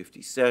Sukhoi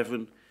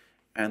 57,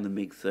 and the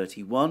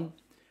MiG-31,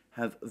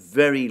 have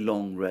very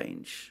long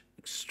range,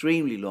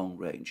 extremely long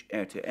range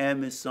air-to-air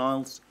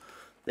missiles.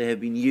 They have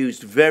been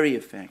used very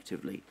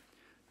effectively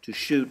to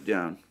shoot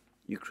down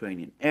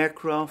Ukrainian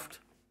aircraft.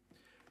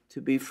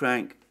 To be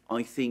frank,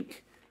 I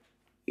think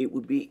it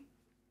would be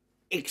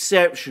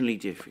exceptionally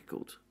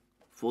difficult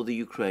for the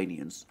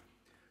Ukrainians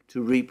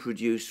to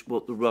reproduce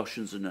what the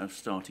Russians are now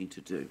starting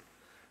to do,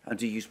 and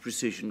to use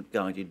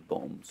precision-guided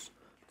bombs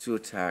to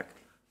attack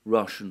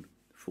Russian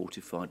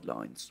fortified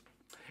lines.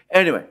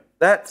 Anyway,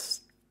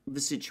 that's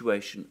the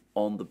situation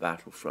on the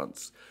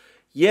battlefronts.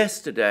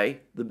 Yesterday,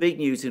 the big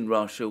news in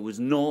Russia was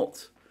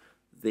not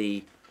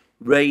the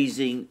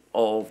raising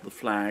of the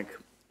flag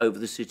over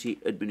the city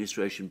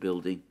administration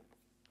building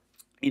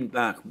in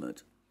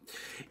Bakhmut.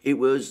 It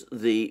was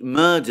the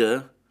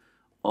murder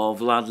of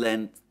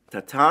Vladlen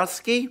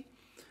Tatarsky,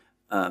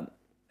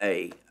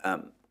 a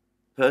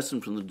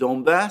person from the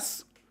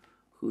Donbass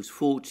who's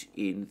fought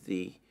in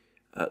the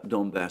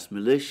Donbass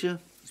militia.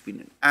 He's been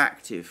an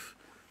active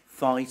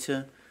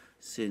fighter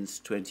since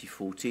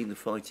 2014, the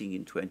fighting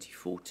in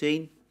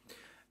 2014.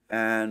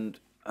 And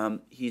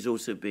he's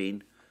also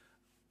been,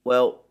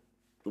 well,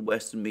 the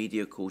Western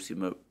media calls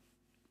him a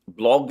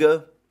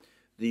blogger.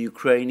 The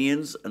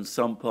Ukrainians and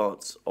some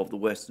parts of the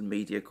Western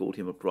media called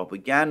him a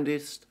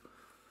propagandist.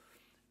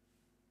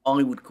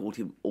 I would call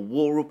him a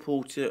war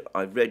reporter.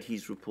 I've read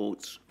his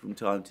reports from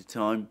time to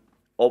time.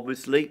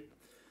 Obviously,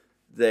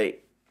 they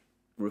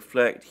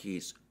reflect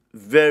his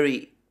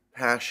very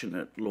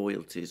passionate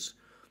loyalties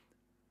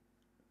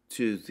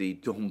to the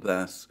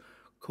Donbass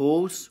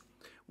cause,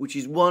 which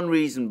is one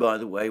reason, by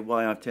the way,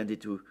 why I've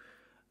tended to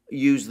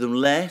use them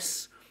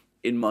less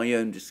in my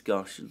own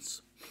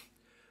discussions.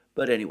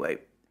 But anyway,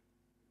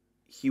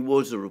 he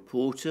was a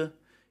reporter.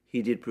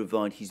 He did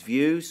provide his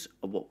views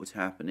of what was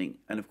happening,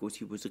 and of course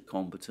he was a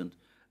combatant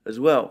as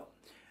well.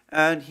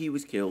 And he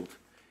was killed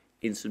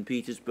in St.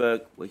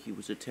 Petersburg, where he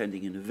was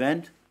attending an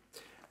event,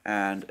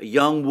 and a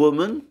young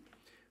woman,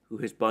 who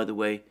has, by the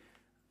way,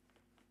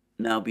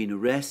 now been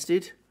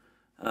arrested,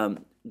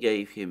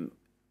 gave him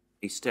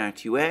a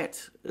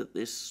statuette at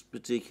this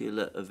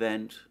particular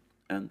event,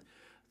 and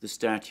the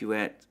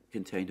statuette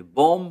contained a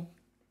bomb,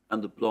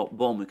 and the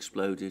bomb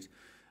exploded,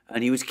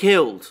 and he was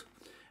killed.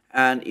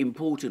 And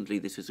importantly,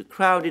 this was a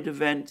crowded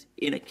event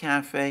in a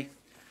cafe.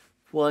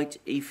 Quite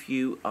a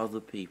few other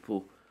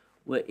people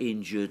were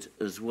injured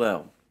as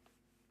well.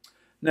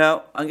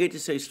 Now, I'm going to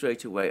say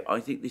straight away,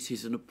 I think this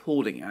is an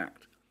appalling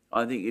act.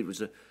 I think it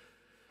was a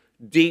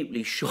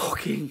deeply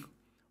shocking,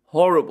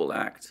 horrible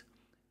act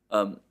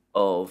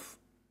of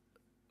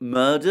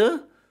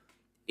murder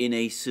in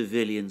a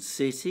civilian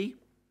city.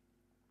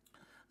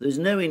 There's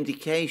no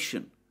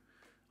indication,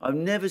 I've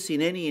never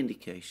seen any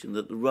indication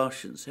that the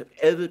Russians have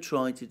ever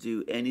tried to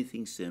do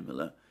anything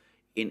similar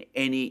in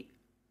any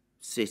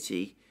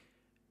city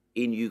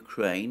in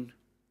Ukraine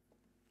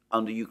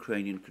under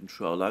Ukrainian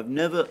control. I've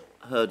never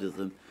heard of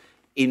them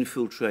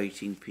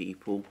infiltrating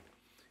people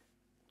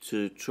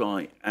to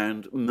try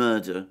and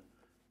murder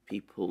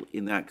people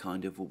in that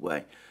kind of a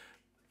way.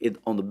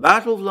 On the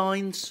battle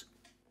lines,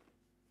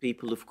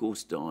 people of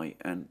course die,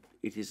 and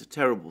it is a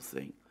terrible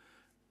thing.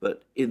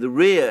 But in the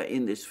rear,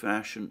 in this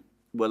fashion,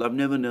 well, I've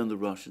never known the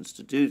Russians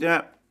to do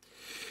that.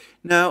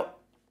 Now,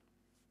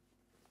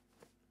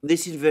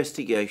 this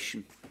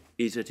investigation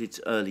is at its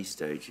early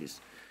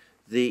stages.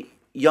 The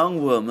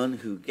young woman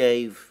who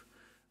gave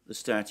the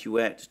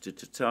statuette to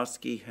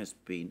Tatarsky has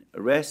been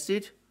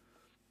arrested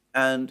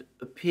and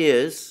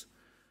appears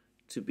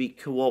to be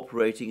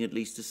cooperating, at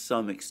least to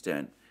some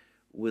extent,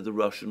 with the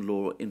Russian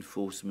law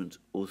enforcement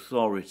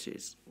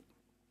authorities.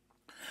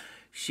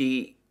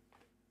 She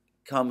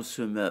comes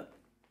from a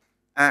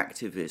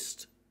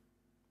activist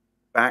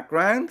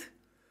background.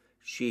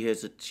 She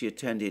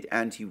attended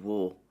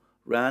anti-war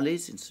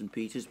rallies in St.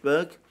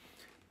 Petersburg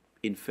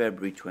in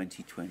February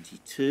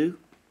 2022.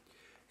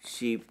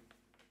 She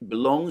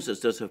belongs, as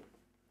does her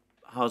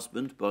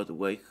husband, by the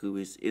way, who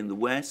is in the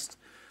West,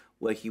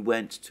 where he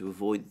went to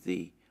avoid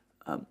the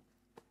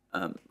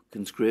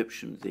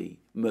conscription, the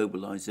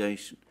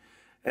mobilization.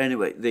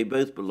 Anyway, they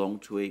both belong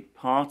to a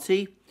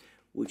party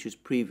which has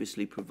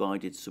previously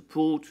provided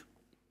support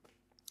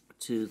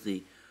to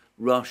the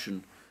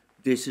Russian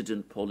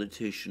dissident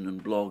politician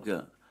and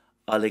blogger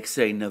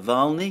Alexei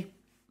Navalny.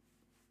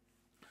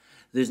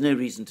 There's no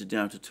reason to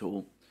doubt at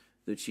all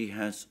that she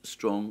has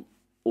strong,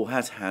 or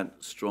has had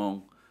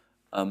strong,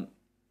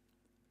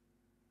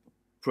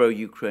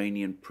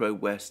 pro-Ukrainian,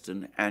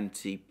 pro-Western,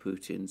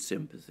 anti-Putin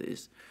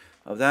sympathies.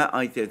 Of that,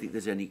 I don't think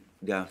there's any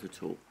doubt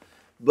at all.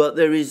 But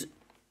there is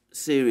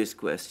serious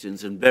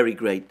questions and very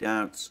great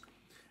doubts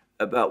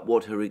about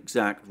what her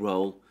exact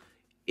role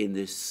in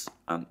this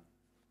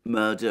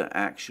murder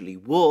actually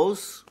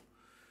was.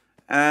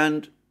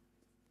 And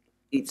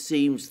it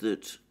seems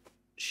that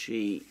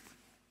she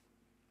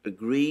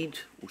agreed,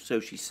 or so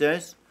she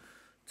says,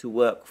 to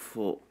work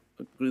for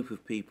a group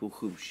of people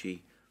whom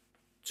she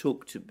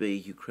took to be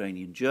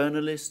Ukrainian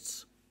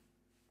journalists,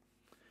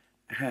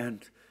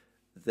 and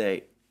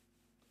they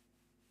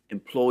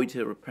employed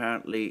her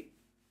apparently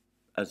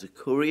as a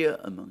courier,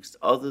 amongst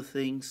other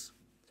things,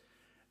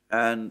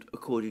 and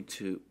according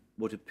to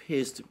what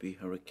appears to be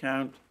her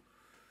account,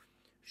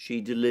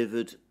 she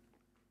delivered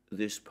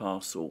this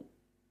parcel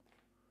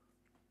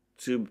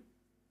to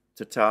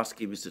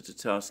Mr.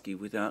 Tatarsky,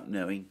 without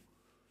knowing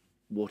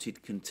what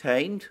it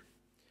contained,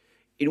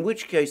 in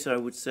which case I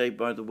would say,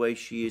 by the way,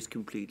 she is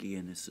completely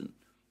innocent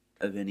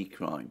of any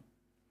crime.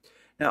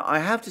 Now, I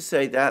have to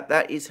say that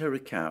that is her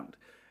account,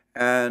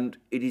 and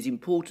it is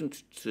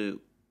important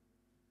to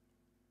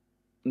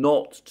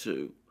not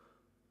to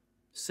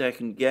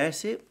second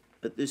guess it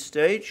at this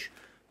stage.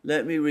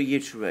 Let me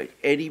reiterate,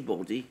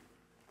 anybody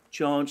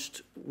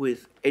charged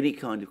with any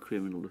kind of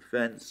criminal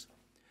offence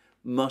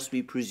must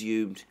be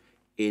presumed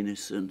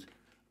innocent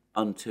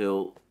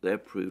until they're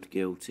proved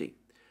guilty.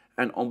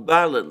 And on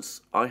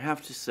balance, I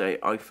have to say,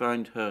 I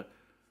find her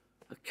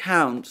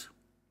account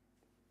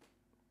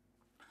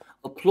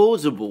a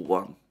plausible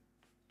one.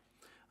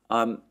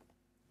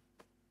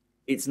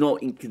 It's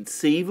not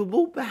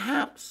inconceivable,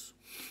 perhaps,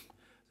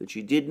 that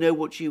she did know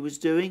what she was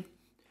doing,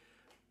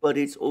 but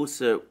it's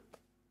also,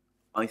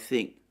 I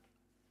think,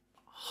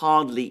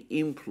 hardly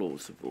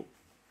implausible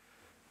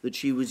that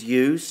she was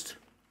used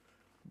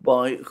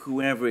by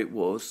whoever it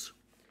was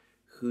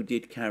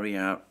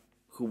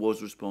who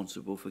was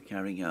responsible for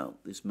carrying out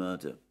this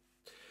murder.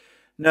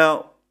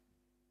 Now,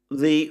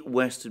 the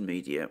Western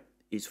media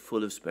is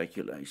full of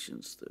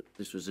speculations that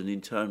this was an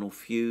internal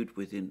feud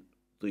within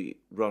the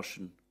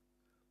Russian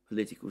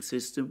political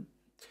system.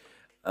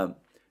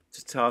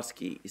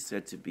 Tatarsky is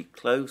said to be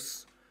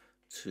close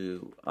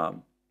to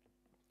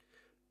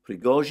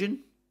Prigozhin,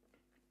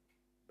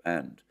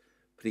 and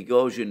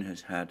Prigozhin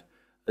has had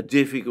a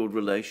difficult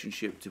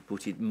relationship, to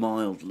put it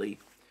mildly,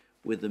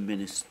 with the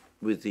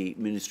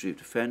Ministry of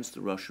Defense,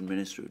 the Russian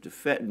Ministry of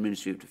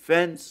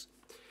Defense,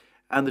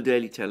 and the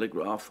Daily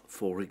Telegraph,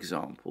 for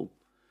example.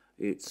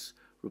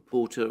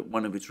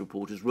 One of its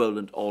reporters,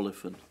 Roland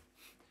Oliphant,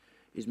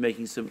 is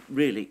making some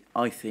really,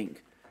 I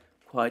think,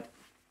 quite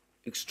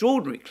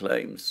extraordinary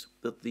claims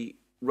that the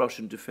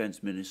Russian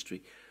Defense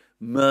Ministry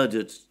might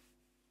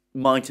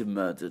have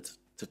murdered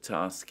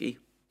Tatarsky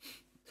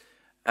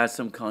as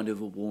some kind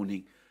of a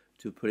warning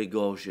to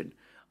Prigozhin.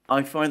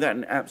 I find that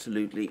an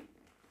absolutely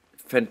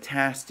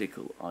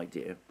fantastical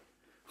idea.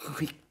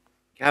 I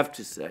have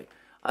to say,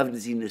 I haven't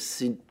seen a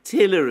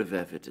scintilla of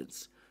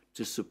evidence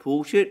to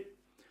support it.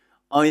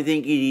 I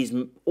think it is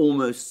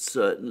almost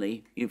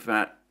certainly, in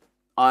fact,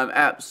 I'm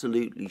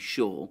absolutely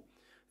sure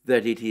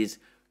that it is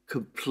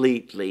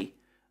completely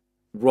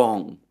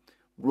wrong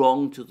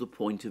to the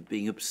point of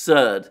being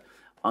absurd.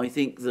 I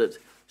think that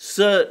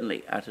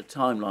certainly at a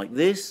time like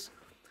this,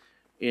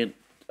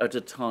 at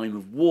a time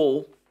of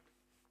war,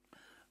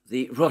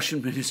 the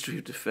Russian Ministry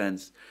of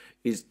Defense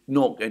is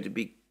not going to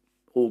be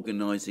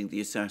organizing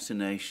the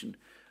assassination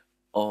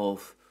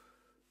of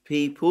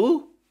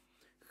people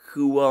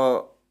who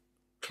are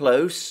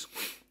close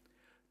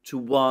to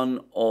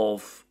one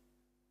of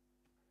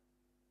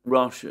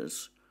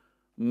Russia's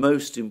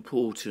most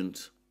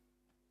important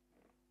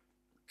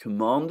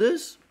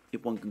commanders,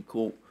 if one can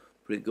call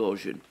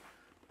Prigozhin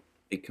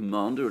a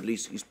commander. At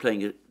least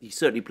he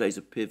certainly plays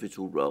a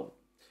pivotal role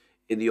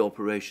in the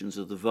operations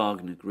of the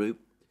Wagner Group.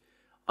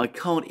 I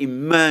can't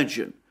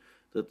imagine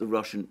that the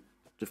Russian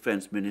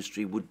Defense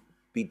Ministry would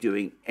be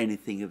doing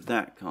anything of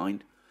that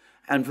kind.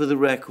 And for the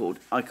record,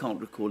 I can't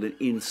recall an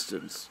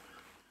instance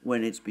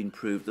when it's been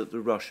proved that the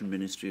Russian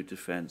Ministry of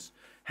Defense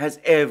has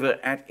ever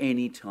at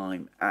any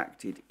time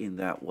acted in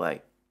that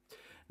way.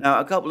 Now,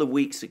 a couple of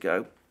weeks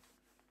ago,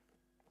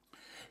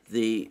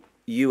 the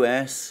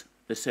US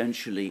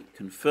essentially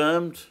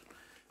confirmed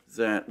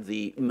that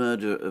the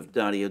murder of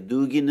Daria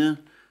Dugina,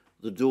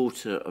 the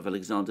daughter of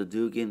Alexander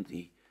Dugin,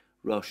 the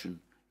Russian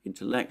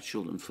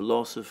intellectual and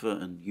philosopher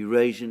and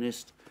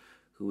Eurasianist,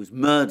 who was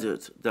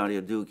murdered,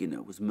 Daria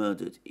Dugina was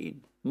murdered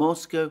in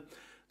Moscow,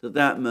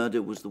 that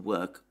murder was the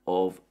work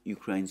of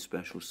Ukraine's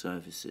special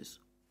services.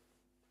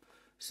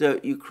 So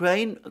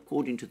Ukraine,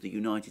 according to the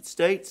United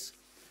States,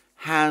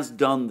 has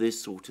done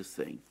this sort of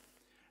thing.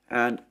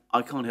 And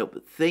I can't help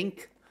but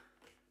think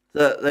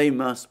that they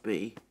must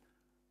be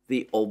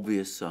the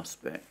obvious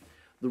suspect.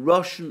 The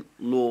Russian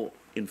law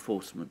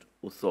enforcement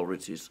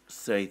authorities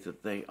say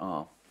that they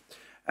are.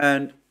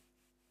 And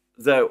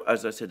though,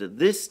 as I said, at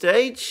this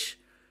stage,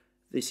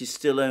 this is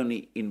still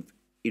only in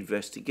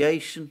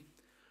investigation,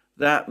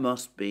 that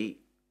must be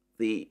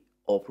the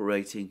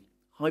operating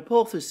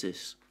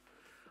hypothesis.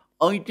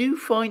 I do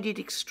find it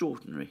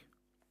extraordinary.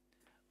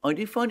 I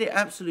do find it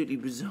absolutely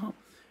bizarre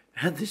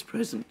at this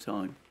present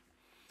time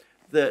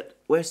that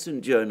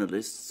Western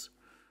journalists,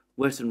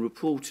 Western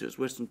reporters,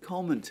 Western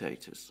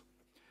commentators,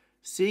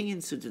 seeing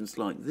incidents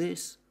like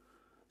this,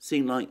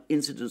 seeing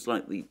incidents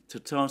like the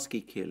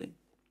Tatarsky killing,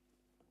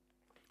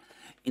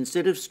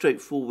 instead of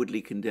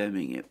straightforwardly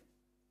condemning it,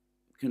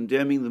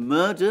 condemning the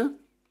murder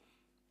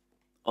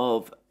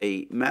of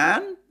a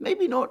man,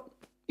 maybe not,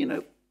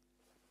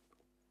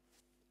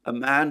 a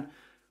man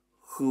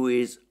who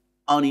is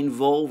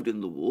uninvolved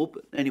in the war,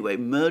 but anyway,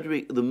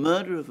 the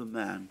murder of a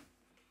man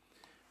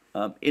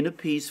in a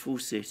peaceful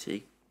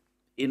city,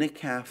 in a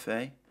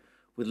cafe,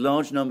 with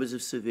large numbers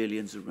of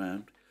civilians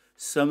around.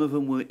 Some of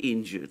them were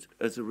injured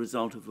as a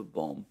result of a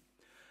bomb.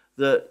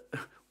 That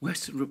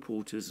Western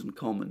reporters and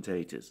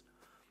commentators,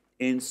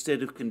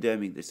 instead of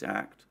condemning this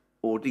act,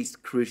 or at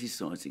least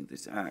criticizing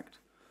this act,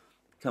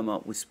 come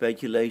up with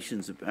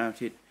speculations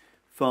about it,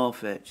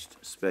 far-fetched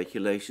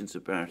speculations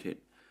about it,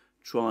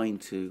 trying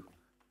to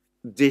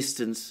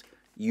distance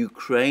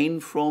Ukraine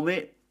from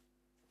it.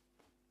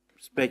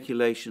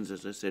 Speculations,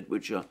 as I said,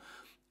 which are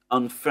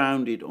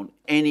unfounded on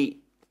any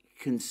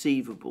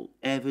conceivable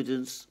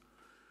evidence,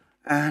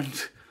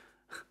 and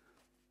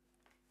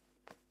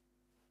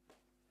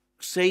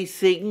say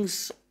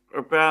things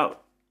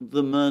about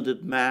the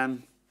murdered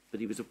man, that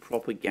he was a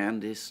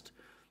propagandist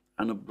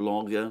and a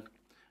blogger,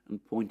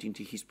 and pointing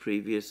to his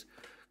previous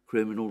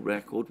criminal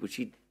record, which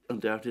he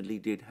undoubtedly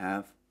did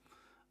have,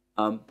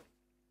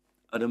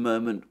 at a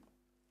moment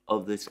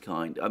of this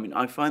kind. I mean,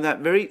 I find that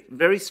very,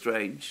 very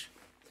strange.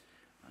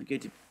 I'm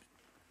going to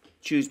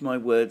choose my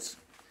words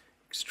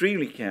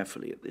extremely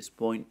carefully at this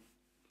point.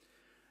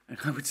 And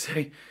I would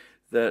say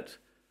that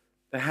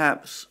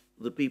perhaps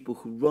the people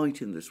who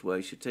write in this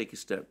way should take a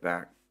step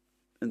back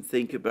and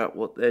think about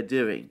what they're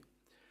doing.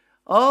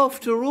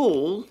 After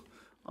all,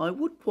 I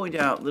would point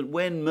out that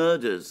when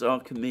murders are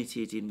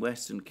committed in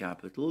Western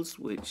capitals,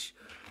 which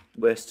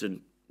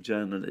Western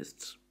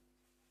journalists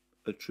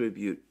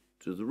attribute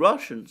to the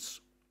Russians,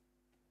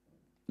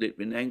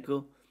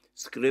 Litvinenko,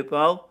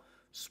 Skripal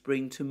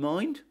spring to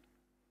mind.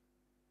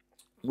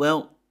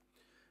 Well,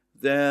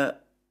 their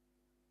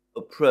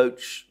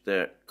approach,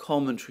 their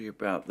commentary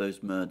about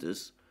those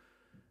murders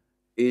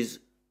is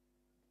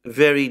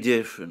very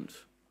different.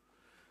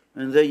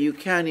 And that you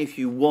can, if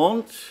you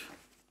want,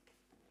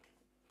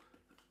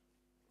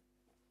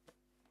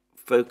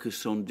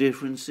 focus on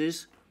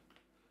differences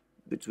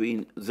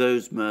between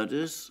those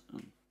murders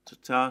and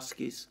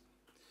Tatarsky's.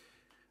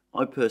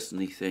 I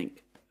personally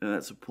think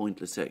that's a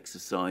pointless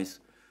exercise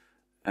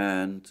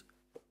and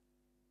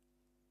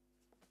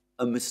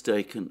a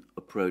mistaken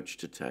approach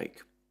to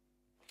take.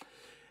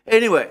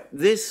 Anyway,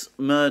 this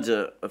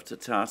murder of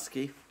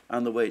Tatarsky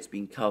and the way it's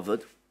been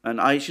covered,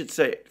 and I should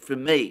say, for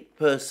me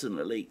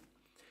personally,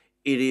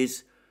 it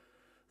is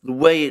the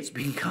way it's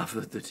been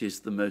covered that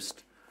is the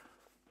most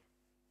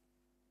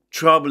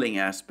troubling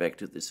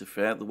aspect of this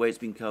affair. The way it's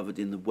been covered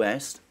in the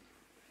West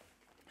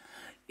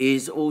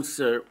is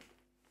also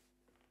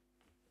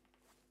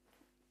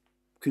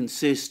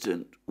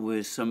consistent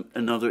with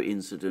another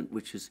incident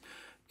which has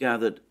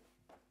gathered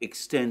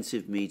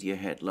extensive media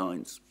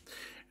headlines.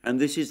 And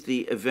this is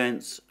the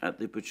events at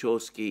the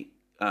Buchorsky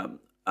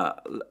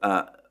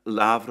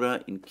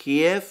Lavra in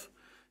Kiev.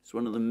 It's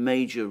one of the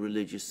major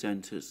religious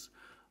centers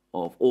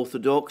of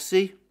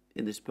Orthodoxy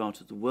in this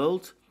part of the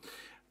world.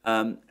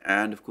 And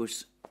of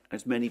course,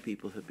 as many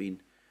people have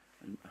been,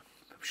 I'm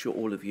sure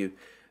all of you,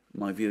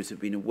 my viewers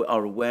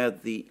are aware,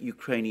 the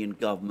Ukrainian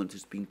government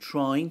has been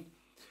trying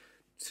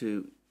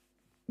to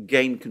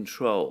gain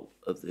control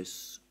of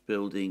this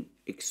building,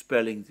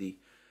 expelling the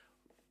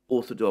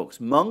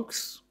Orthodox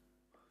monks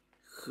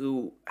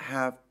who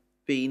have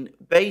been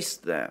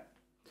based there.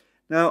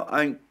 Now,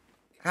 I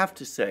have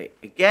to say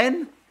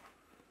again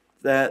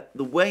that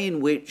the way in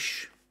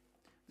which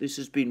this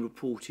has been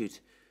reported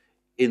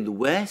in the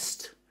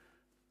West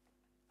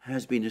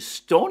has been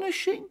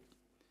astonishing.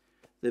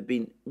 There have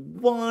been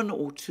one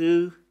or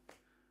two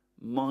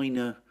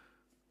minor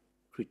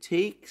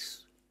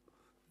critiques.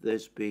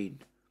 There's been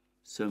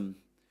some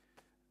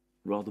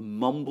rather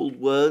mumbled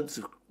words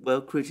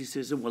of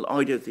criticism. Well,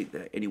 I don't think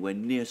they're anywhere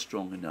near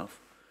strong enough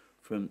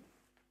from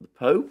the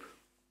Pope.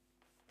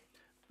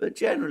 But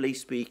generally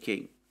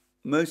speaking,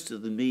 most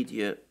of the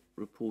media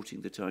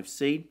reporting that I've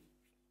seen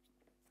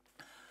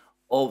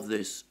of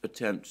this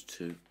attempt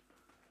to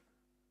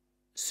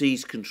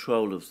seize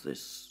control of the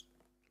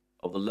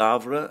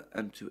Lavra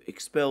and to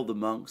expel the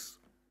monks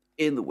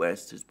in the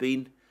West has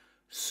been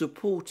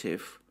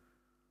supportive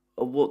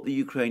of what the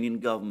Ukrainian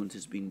government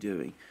has been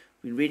doing.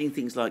 We've been reading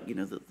things like,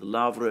 that the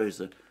Lavra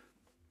is a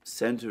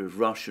center of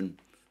Russian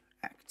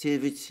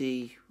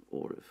activity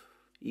or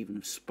even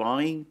of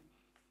spying,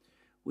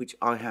 which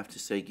I have to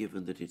say,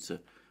 given that it's a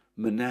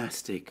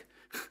monastic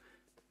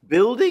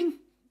building,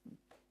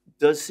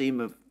 does seem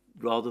a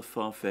rather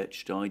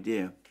far-fetched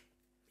idea.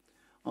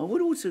 I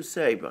would also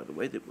say, by the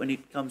way, that when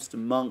it comes to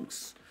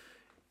monks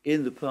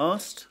in the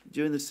past,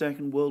 during the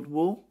Second World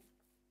War,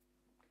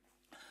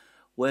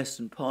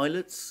 Western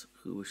pilots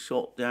who were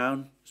shot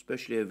down,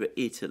 especially over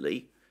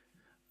Italy,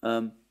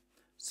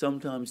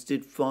 sometimes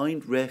did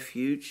find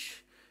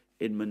refuge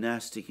in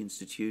monastic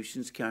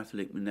institutions,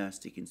 Catholic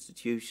monastic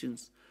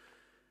institutions.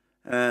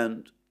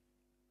 And,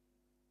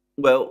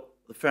 well,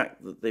 the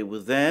fact that they were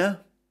there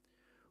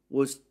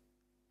was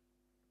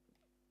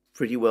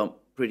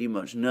pretty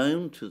much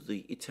known to the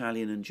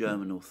Italian and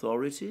German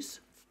authorities,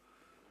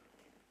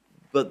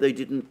 but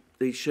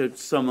they showed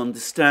some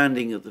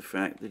understanding of the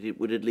fact that it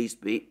would at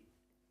least be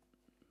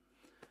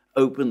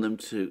open them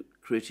to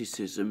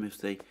criticism if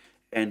they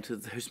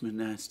entered those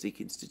monastic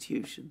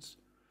institutions,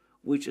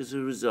 which as a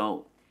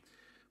result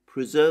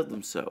preserved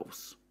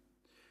themselves.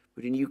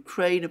 But in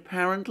Ukraine,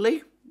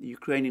 apparently, the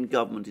Ukrainian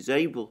government is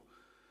able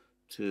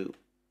to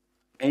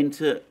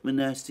enter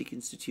monastic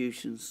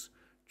institutions,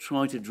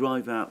 try to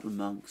drive out the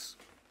monks,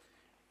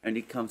 and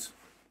it comes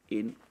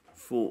in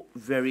for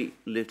very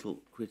little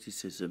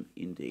criticism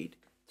indeed.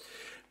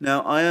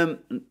 Now, I am,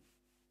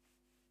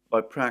 by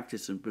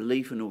practice and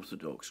belief, an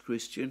Orthodox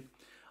Christian.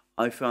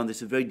 I found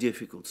this a very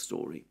difficult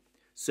story,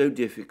 so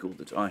difficult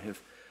that I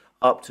have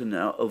up to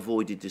now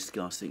avoided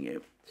discussing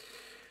it.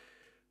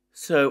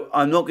 So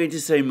I'm not going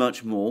to say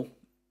much more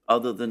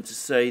other than to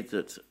say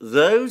that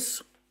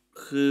those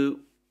who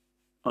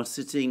are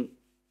sitting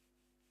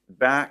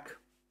back,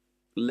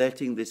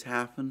 letting this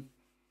happen,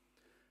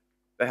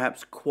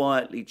 perhaps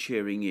quietly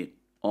cheering it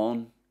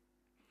on,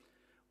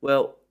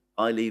 well,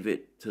 I leave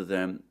it to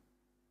them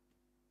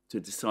to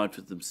decide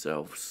for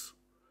themselves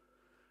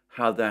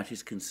how that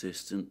is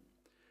consistent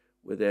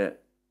with their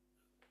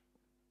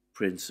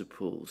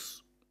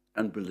principles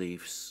and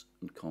beliefs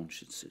and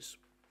consciences.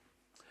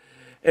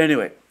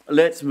 Anyway,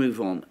 let's move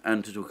on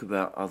and to talk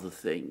about other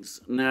things.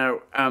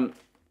 Now,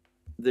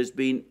 there's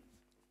been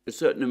a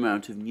certain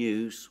amount of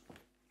news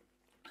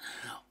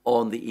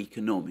on the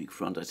economic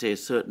front. I say a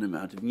certain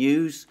amount of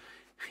news,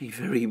 a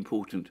very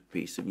important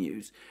piece of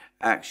news,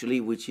 actually,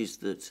 which is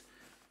that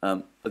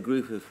a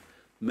group of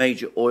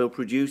major oil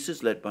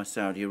producers, led by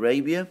Saudi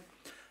Arabia,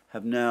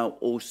 have now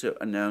also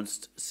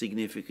announced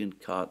significant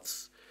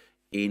cuts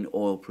in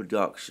oil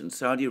production.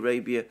 Saudi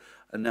Arabia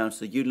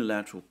announced a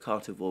unilateral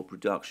cut of oil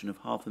production of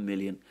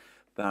 500,000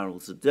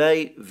 barrels a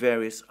day.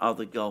 Various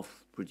other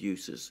Gulf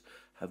producers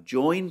have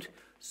joined,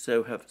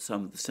 so have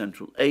some of the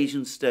Central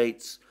Asian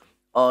states.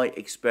 I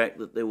expect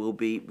that there will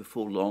be,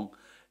 before long,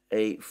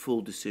 a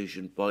full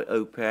decision by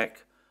OPEC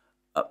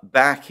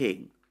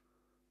backing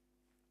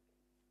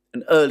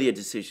an earlier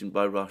decision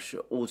by Russia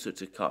also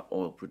to cut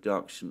oil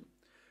production.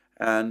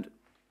 And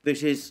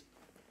this is,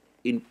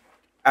 in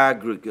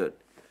aggregate,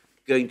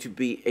 going to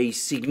be a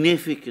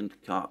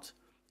significant cut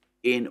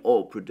in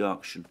oil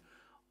production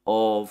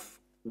of,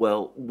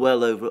 well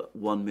over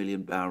 1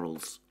 million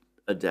barrels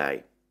a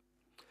day.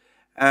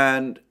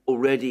 And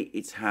already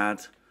it's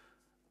had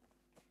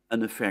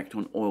an effect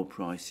on oil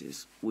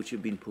prices, which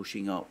have been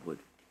pushing upward.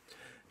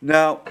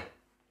 Now,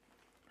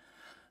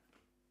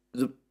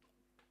 the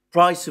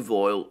price of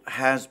oil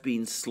has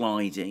been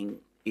sliding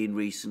in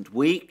recent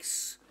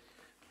weeks,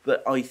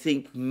 but I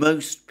think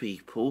most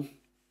people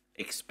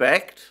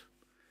expect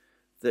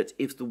that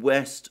if the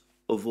West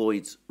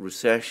avoids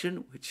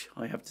recession, which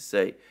I have to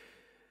say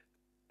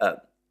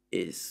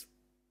is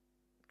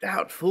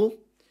doubtful,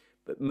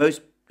 but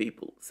most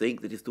people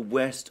think that if the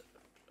West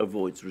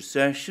avoids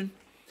recession,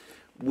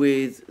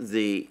 with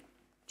the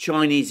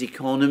Chinese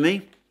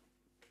economy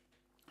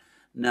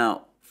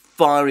now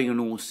firing on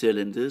all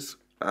cylinders,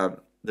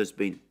 there's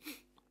been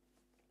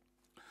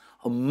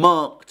a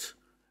marked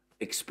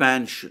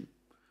expansion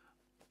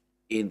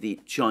in the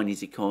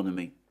Chinese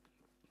economy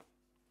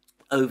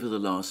over the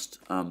last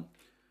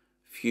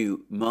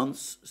few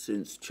months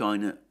since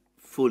China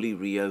fully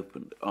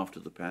reopened after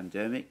the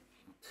pandemic,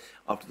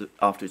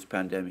 after its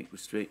pandemic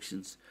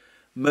restrictions.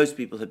 Most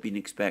people had been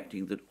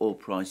expecting that oil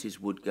prices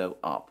would go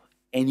up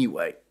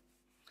anyway.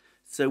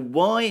 So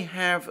why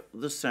have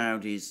the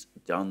Saudis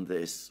done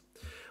this?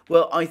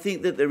 Well, I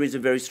think that there is a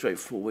very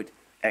straightforward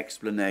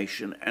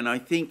explanation, and I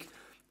think,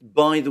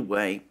 by the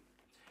way,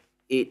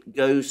 it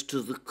goes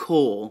to the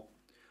core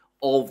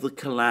of the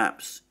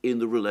collapse in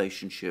the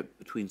relationship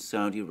between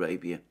Saudi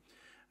Arabia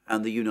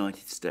and the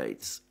United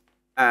States.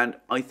 And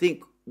I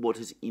think what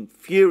has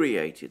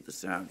infuriated the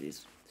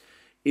Saudis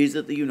is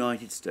that the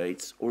United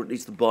States, or at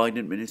least the Biden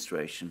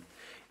administration,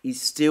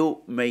 is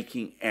still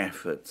making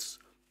efforts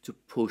to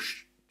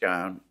push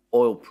down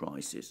oil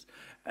prices.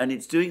 And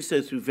it's doing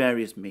so through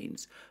various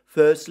means.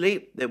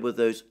 Firstly, there were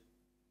those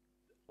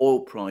oil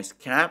price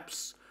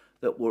caps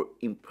that were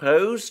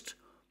imposed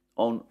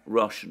on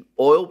Russian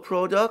oil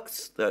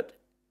products that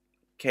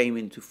came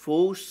into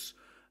force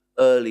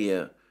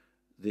earlier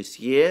this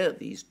year,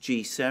 these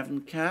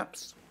G7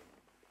 caps.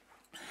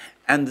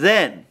 And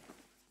then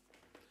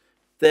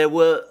there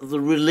were the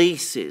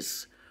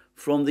releases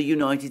from the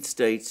United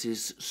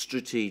States'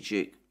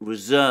 strategic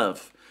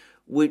reserve,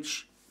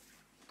 which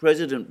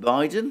President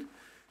Biden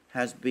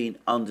has been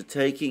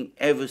undertaking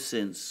ever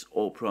since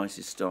oil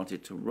prices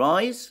started to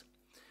rise.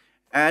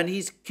 And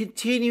he's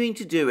continuing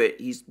to do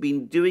it. He's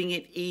been doing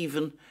it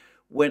even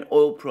when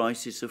oil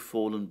prices have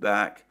fallen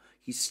back.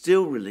 He's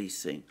still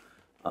releasing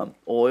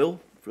oil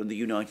from the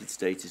United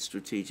States'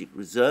 strategic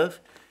reserve,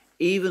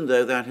 even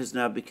though that has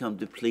now become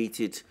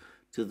depleted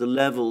to the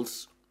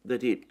levels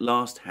that it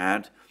last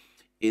had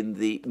in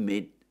the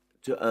mid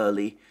to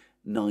early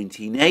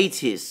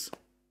 1980s.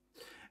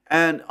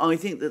 And I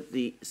think that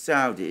the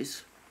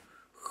Saudis,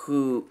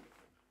 who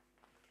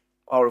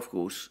are, of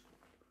course,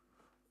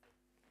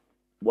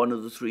 one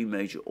of the three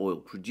major oil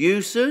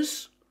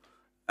producers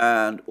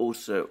and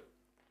also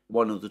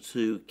one of the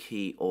two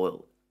key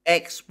oil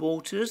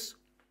exporters,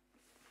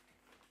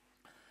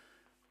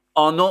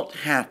 are not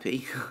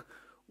happy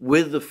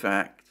with the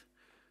fact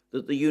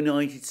that the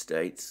United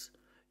States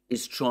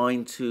is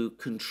trying to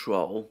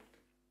control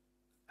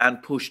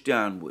and push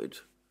downward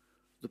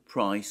the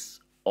price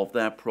of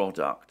their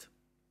product.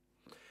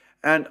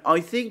 And I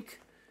think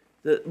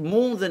that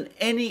more than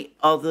any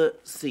other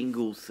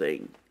single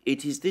thing,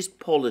 it is this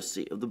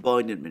policy of the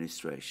Biden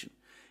administration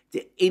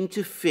to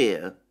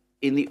interfere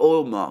in the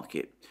oil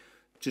market,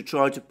 to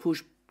try to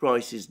push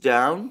prices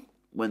down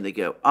when they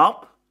go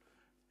up,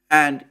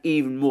 and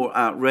even more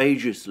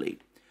outrageously,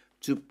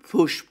 to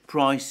push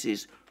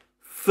prices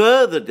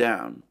further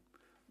down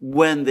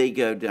when they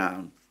go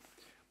down,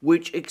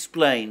 which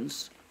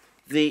explains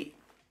the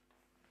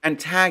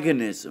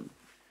antagonism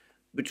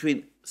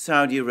between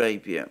Saudi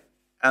Arabia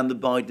and the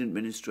Biden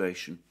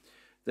administration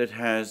that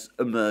has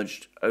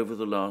emerged over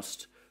the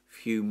last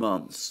few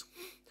months.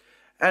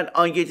 And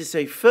I get to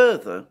say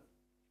further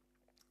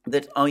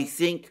that I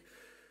think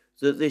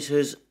that this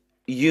has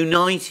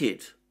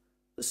united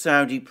the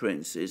Saudi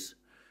princes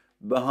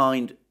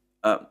behind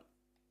the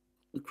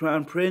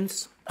Crown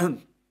Prince,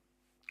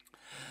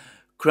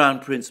 Crown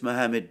Prince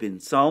Mohammed bin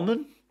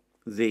Salman,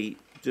 the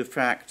de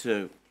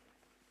facto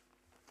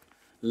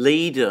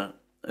leader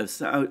of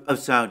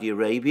Saudi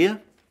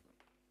Arabia,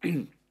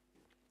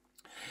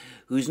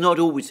 who's not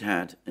always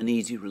had an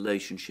easy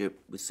relationship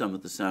with some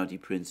of the Saudi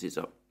princes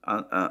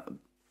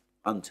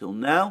until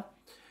now,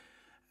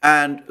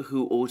 and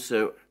who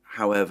also,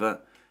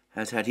 however,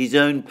 has had his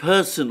own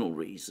personal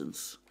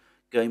reasons,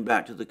 going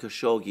back to the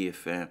Khashoggi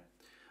affair,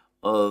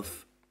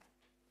 of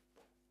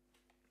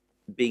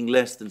being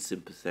less than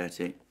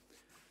sympathetic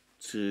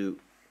to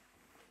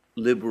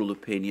liberal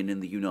opinion in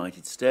the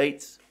United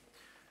States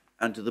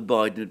and to the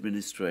Biden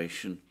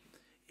administration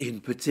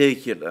in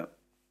particular.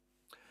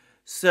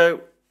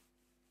 So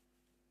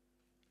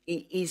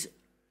it is,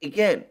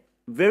 again,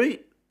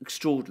 very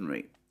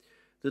extraordinary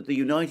that the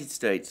United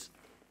States,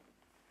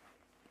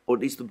 or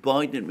at least the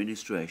Biden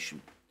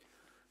administration,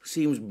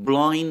 seems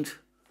blind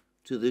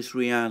to this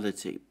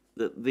reality,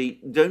 that they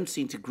don't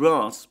seem to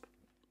grasp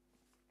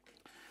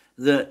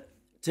that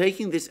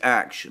taking this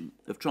action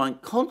of trying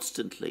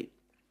constantly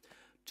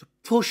to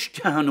push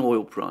down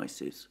oil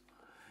prices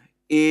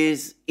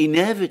is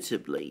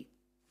inevitably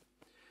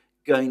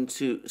going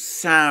to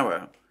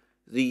sour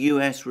the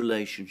US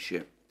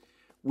relationship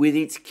with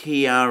its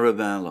key Arab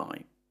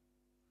ally.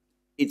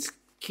 Its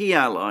key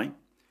ally,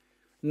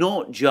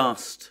 not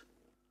just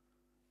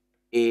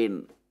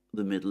in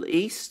the Middle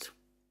East,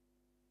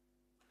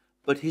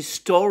 but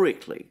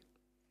historically,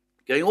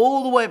 going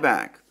all the way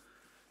back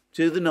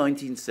to the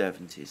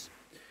 1970s,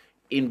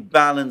 in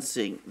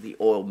balancing the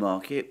oil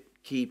market,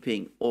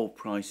 keeping oil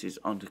prices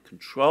under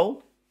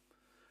control,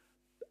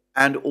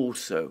 and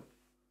also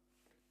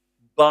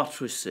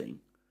buttressing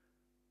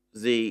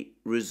the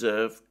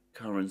reserve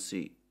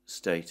currency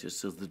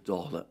status of the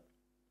dollar.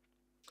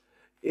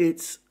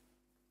 It's,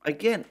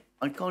 again,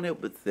 I can't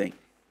help but think,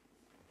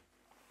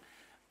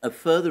 a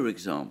further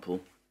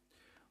example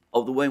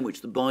of the way in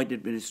which the Biden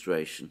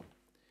administration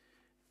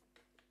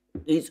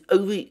is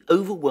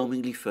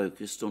overwhelmingly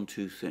focused on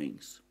two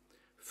things.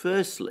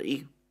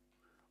 Firstly,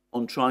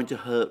 on trying to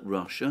hurt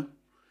Russia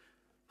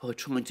by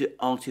trying to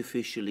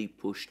artificially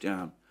push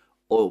down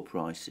oil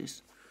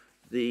prices.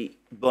 The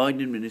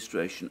Biden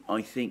administration,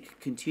 I think,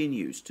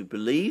 continues to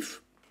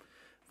believe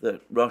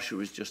that Russia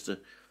is just a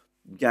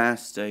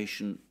gas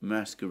station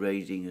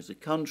masquerading as a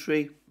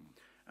country,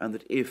 and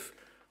that if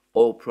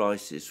oil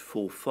prices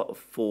fall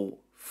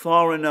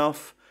far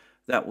enough,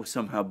 that will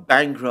somehow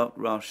bankrupt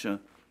Russia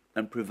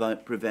and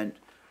prevent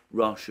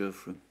Russia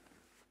from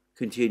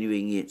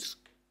continuing its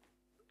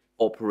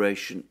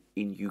operation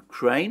in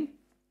Ukraine.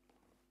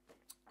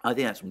 I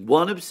think that's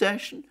one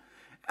obsession.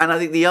 And I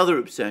think the other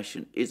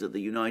obsession is that the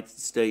United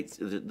States,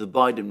 the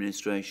Biden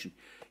administration,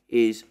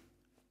 is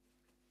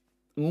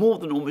more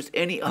than almost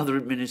any other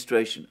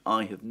administration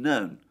I have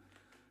known,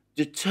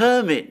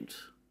 determined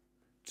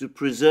to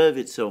preserve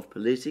itself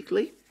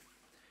politically,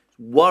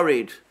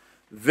 worried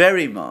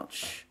very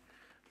much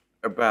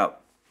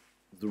about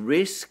the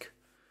risk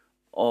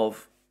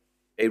of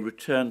a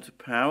return to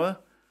power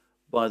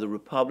by the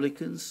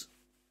Republicans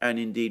and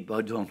indeed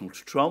by Donald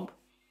Trump.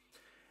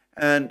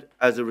 And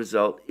as a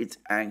result, it's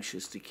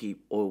anxious to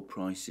keep oil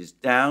prices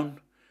down,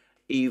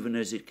 even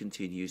as it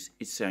continues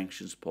its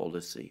sanctions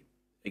policy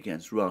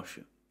against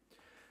Russia.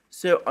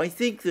 So I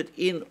think that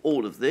in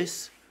all of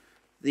this,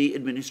 the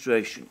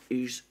administration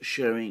is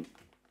showing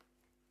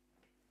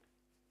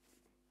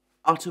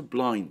utter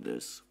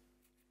blindness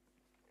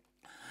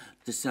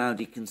to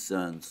Saudi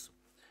concerns.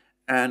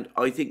 And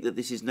I think that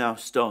this is now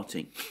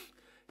starting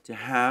to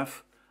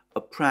have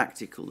a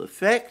practical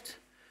effect.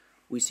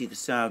 We see the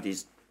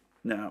Saudis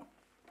now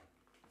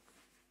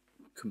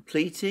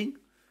completing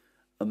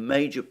a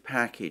major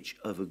package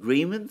of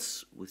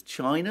agreements with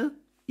China,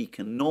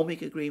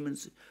 economic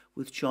agreements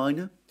with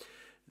China.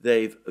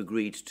 They've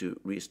agreed to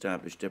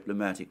re-establish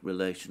diplomatic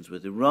relations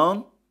with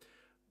Iran.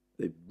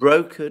 They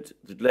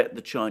let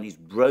the Chinese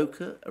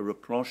broker a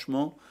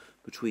rapprochement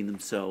between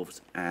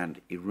themselves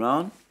and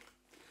Iran.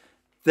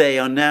 They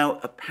are now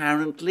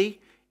apparently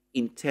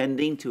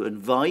intending to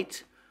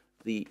invite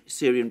the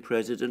Syrian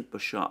president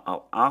Bashar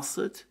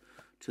al-Assad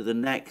to the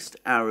next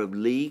Arab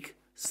League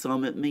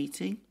summit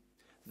meeting,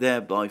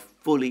 thereby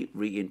fully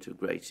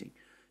reintegrating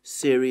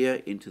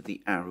Syria into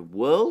the Arab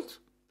world.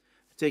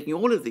 Taking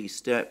all of these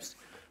steps,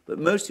 but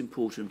most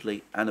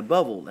importantly, and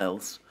above all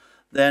else,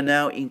 they're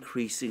now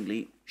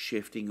increasingly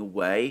shifting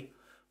away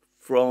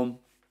from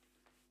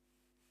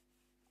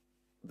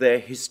their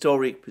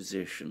historic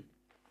position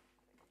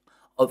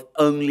of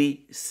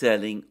only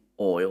selling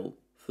oil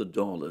for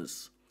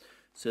dollars.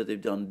 So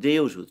they've done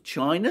deals with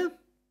China.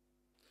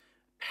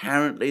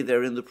 Apparently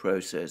they're in the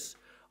process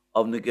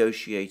of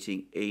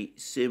negotiating a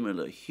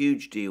similar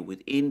huge deal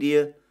with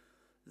India.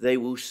 They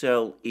will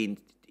sell in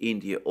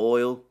India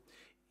oil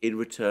in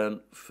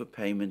return for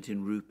payment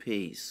in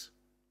rupees.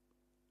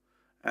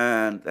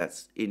 And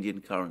that's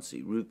Indian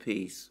currency,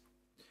 rupees.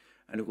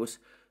 And of course,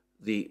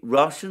 the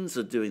Russians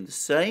are doing the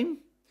same.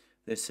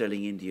 They're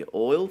selling India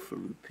oil for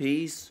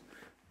rupees.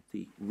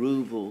 The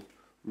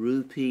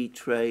ruble-rupee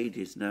trade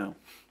is now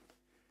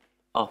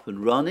up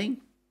and running.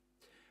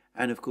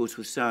 And of course,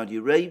 with Saudi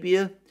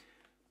Arabia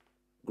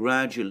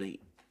gradually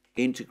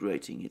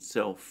integrating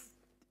itself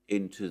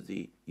into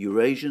the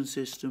Eurasian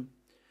system,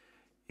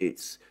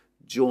 it's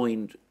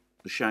joined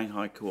the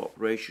Shanghai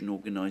Cooperation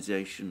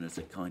Organization as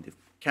a kind of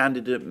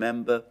candidate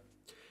member.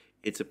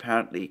 It's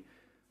apparently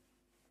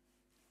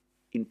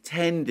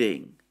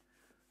intending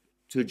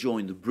to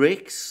join the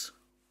BRICS.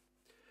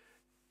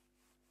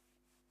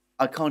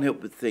 I can't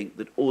help but think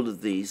that all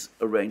of these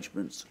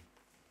arrangements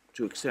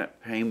to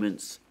accept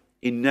payments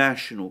in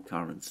national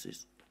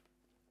currencies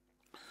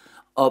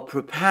are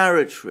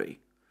preparatory.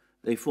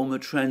 They form a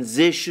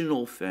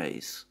transitional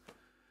phase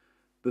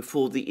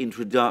before the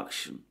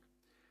introduction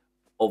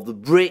of the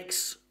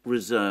BRICS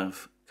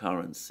reserve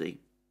currency,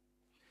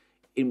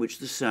 in which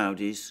the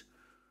Saudis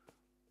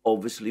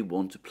obviously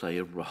want to play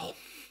a role.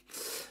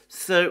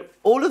 So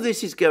all of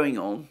this is going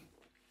on,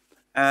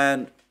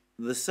 and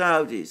the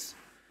Saudis,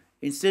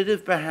 instead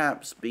of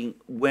perhaps being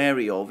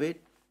wary of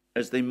it,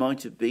 as they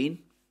might have been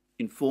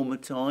in former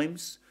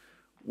times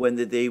when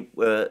they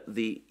were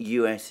the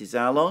US's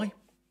ally,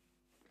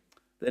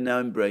 they're now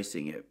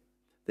embracing it.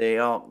 They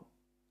are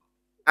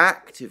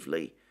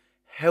actively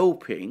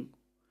helping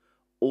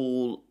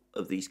all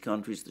of these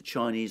countries, the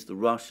Chinese, the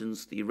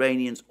Russians, the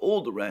Iranians,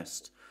 all the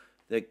rest.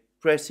 They're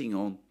pressing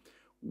on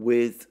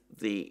with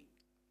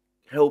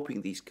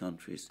helping these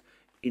countries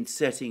in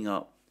setting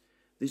up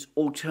this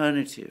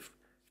alternative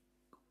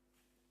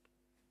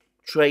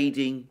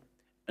trading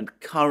and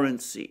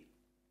currency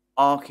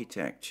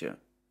architecture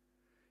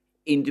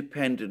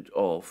independent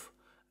of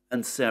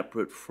and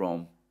separate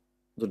from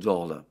the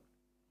dollar.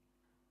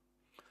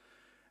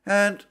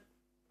 And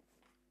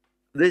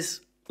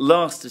this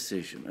last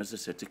decision, as I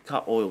said, to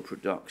cut oil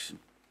production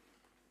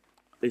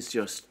is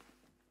just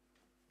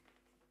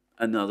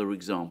another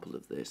example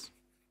of this.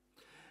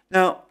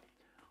 Now,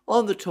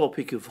 on the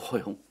topic of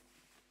oil,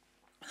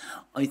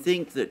 I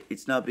think that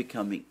it's now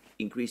becoming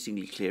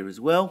increasingly clear as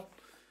well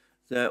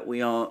that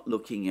we are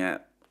looking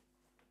at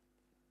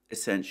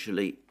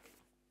essentially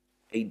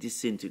a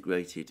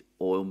disintegrated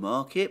oil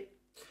market.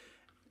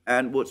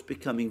 And what's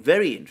becoming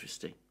very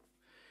interesting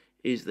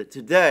is that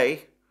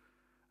today,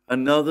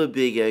 another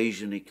big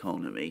Asian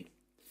economy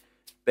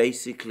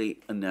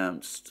basically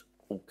announced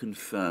or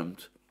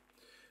confirmed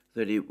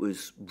that it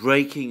was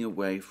breaking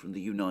away from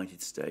the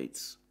United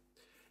States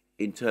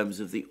in terms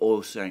of the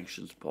oil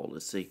sanctions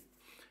policy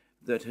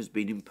that has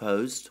been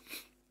imposed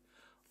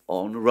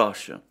on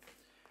Russia.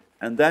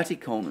 And that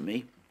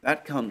economy,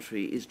 that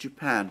country, is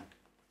Japan.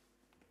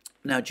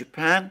 Now,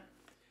 Japan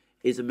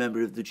is a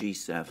member of the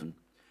G7.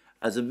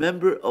 As a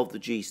member of the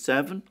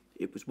G7,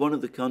 It was one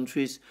of the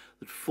countries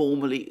that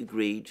formally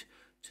agreed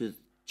to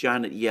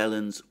Janet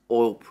Yellen's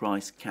oil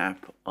price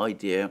cap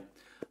idea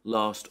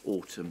last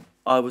autumn.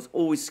 I was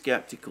always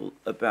skeptical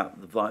about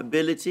the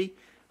viability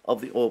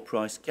of the oil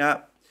price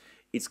cap.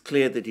 It's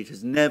clear that it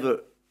has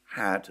never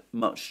had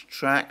much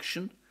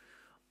traction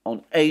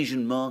on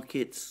Asian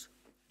markets.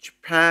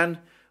 Japan,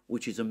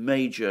 which is a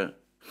major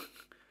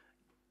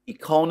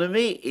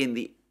economy in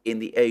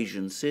the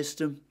Asian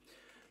system,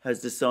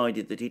 has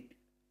decided that it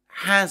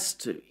has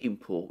to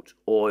import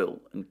oil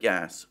and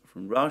gas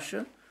from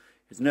Russia.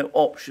 There's no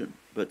option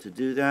but to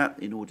do that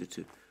in order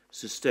to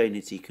sustain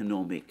its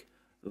economic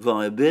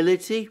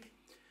viability.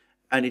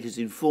 And it has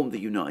informed the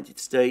United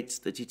States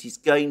that it is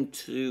going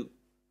to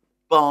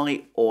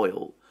buy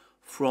oil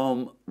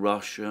from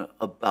Russia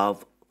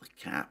above the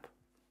cap.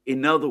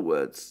 In other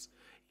words,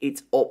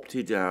 it's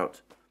opted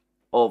out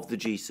of the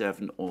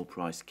G7 oil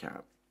price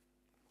cap.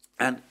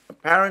 And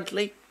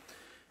apparently,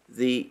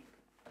 the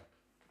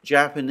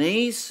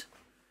Japanese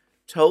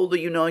told the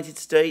United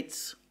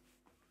States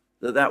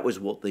that that was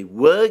what they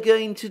were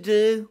going to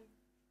do.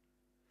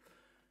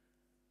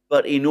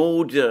 But in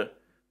order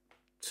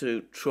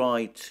to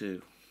try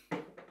to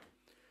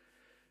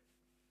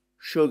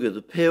sugar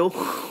the pill,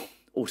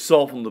 or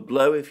soften the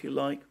blow, if you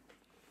like,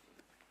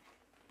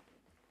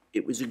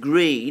 it was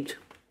agreed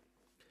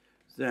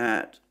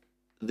that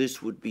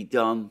this would be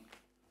done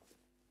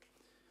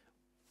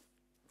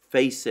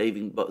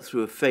but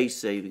through a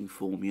face-saving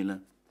formula.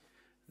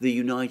 The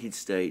United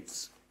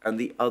States and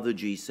the other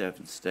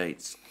G7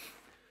 states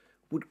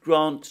would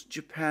grant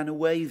Japan a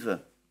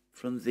waiver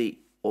from the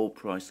oil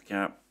price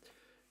cap.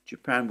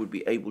 Japan would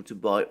be able to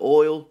buy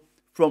oil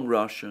from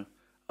Russia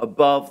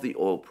above the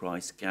oil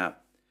price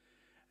cap,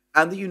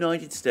 and the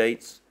United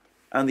States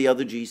and the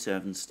other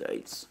G7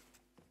 states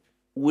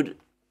would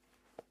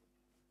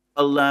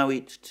allow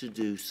it to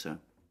do so.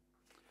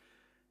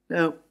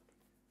 Now,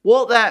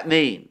 what that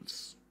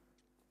means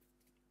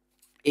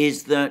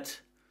is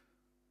that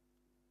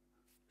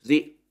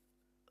the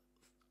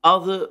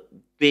other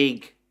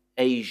big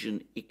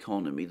Asian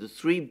economy, the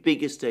three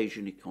biggest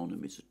Asian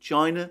economies are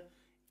China,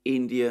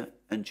 India,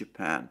 and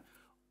Japan.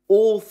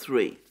 All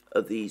three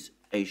of these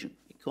Asian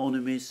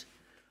economies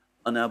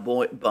are now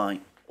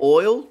buying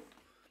oil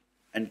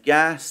and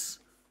gas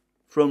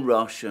from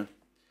Russia,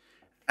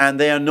 and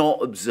they are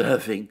not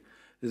observing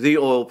the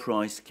oil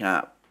price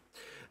cap.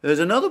 There's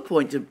another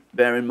point to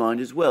bear in mind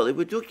as well. If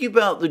we're talking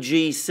about the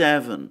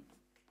G7,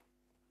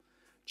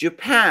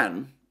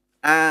 Japan,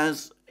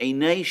 as a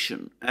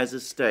nation, as a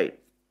state,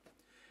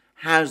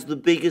 has the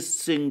biggest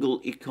single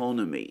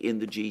economy in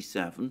the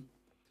G7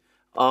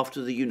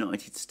 after the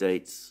United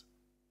States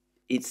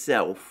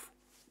itself.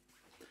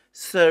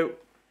 So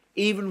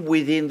even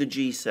within the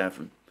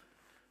G7,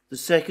 the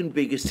second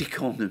biggest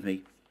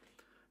economy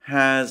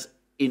has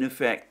in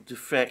effect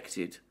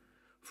defected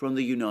from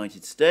the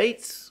United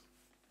States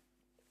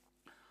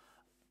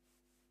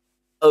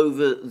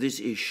over this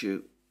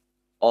issue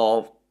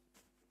of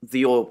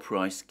the oil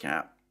price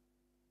cap.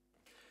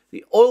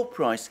 The oil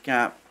price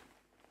cap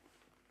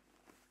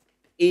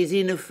is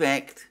in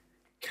effect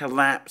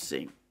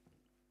collapsing.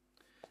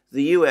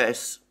 The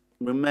US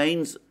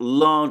remains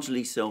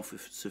largely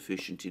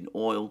self-sufficient in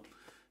oil,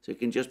 so it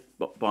can just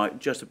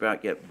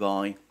about get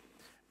by,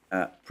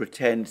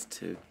 pretend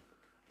to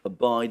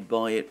abide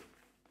by it,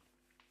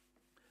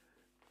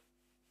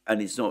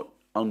 and it's not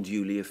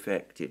unduly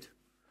affected.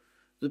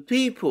 The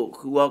people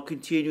who are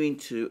continuing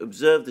to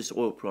observe this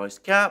oil price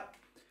cap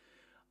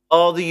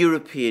are the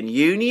European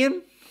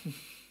Union,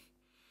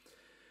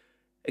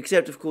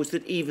 except, of course,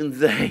 that even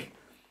they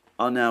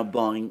are now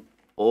buying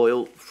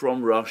oil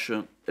from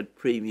Russia at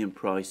premium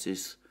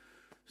prices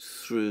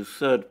through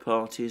third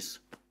parties,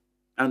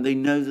 and they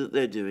know that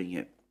they're doing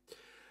it.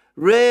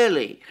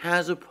 Rarely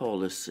has a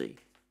policy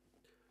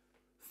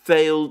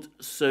failed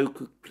so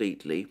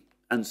completely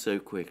and so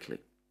quickly.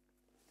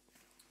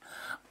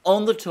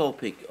 On the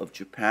topic of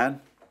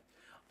Japan,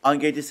 I'm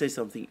going to say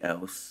something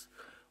else.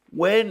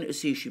 When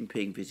Xi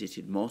Jinping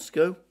visited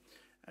Moscow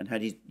and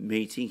had his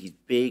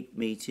big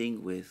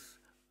meeting with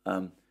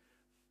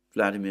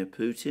Vladimir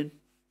Putin,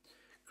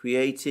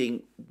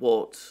 creating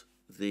what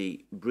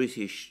the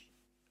British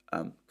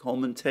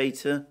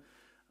commentator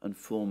and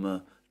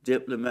former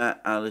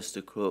diplomat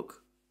Alistair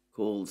Cook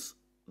calls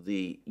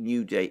the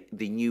new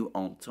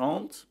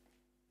Entente.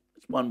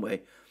 It's one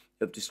way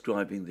of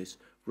describing this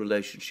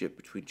relationship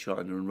between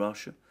China and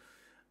Russia.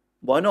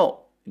 Why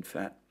not, in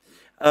fact?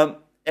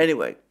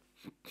 Anyway,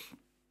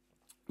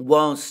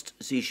 whilst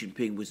Xi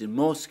Jinping was in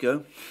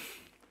Moscow,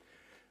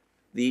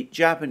 the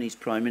Japanese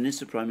Prime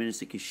Minister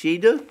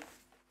Kishida,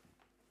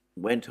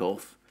 went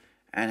off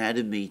and had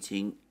a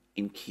meeting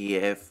in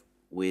Kiev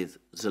with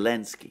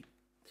Zelensky.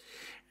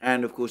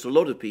 And of course, a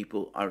lot of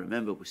people, I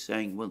remember, were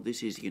saying, well,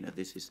 this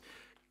is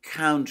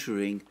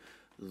countering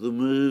the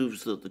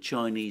moves that the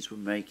Chinese were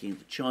making.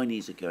 The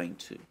Chinese are going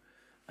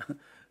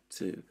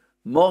to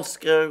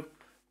Moscow,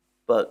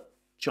 but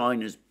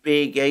China's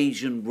big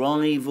Asian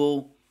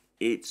rival,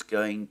 it's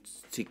going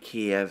to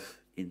Kiev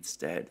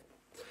instead.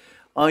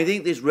 I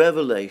think this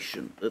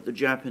revelation that the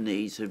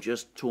Japanese have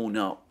just torn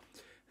up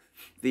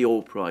the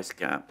oil price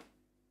cap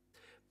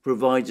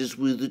provides us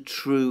with the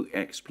true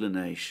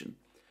explanation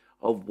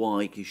of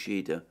why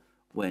Kishida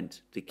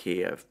went to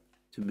Kiev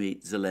to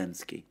meet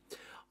Zelensky.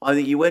 I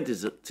think he went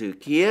to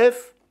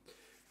Kiev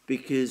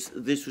because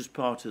this was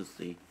part of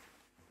the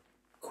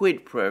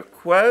quid pro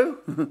quo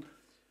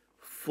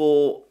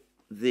for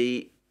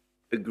the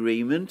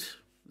agreement,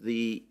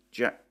 the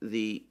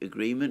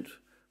agreement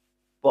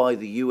by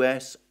the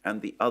US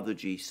and the other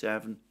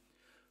G7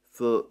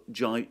 for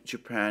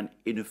Japan,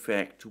 in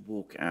effect, to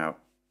walk out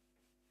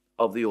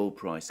of the oil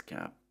price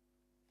cap.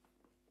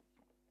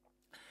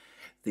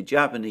 The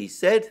Japanese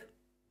said,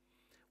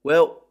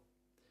 well,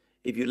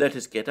 if you let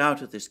us get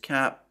out of this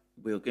cap,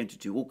 we're going to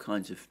do all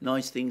kinds of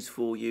nice things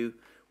for you.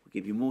 We'll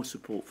give you more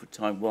support for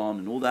Taiwan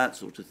and all that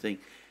sort of thing.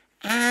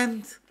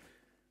 And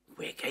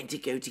we're going to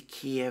go to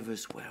Kiev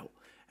as well.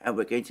 And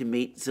we're going to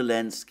meet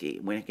Zelensky.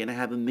 And we're going to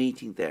have a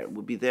meeting there.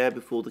 We'll be there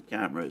before the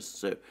cameras.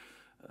 So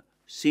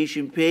Xi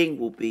Jinping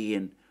will be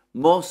in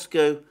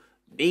Moscow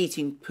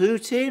meeting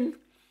Putin,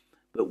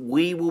 but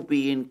we will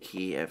be in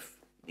Kiev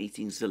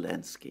meeting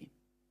Zelensky.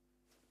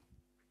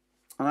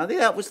 And I think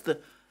that was the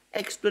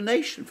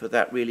explanation for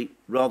that really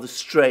rather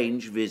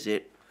strange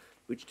visit,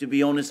 which, to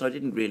be honest, I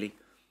couldn't really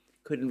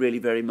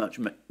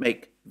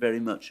make very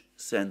much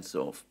sense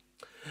of.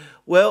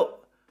 Well,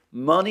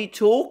 money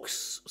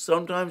talks.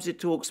 Sometimes it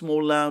talks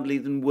more loudly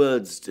than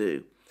words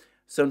do.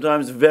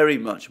 Sometimes very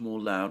much more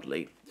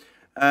loudly.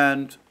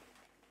 And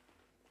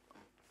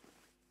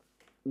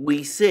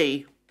we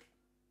see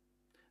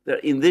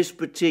that in this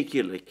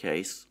particular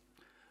case,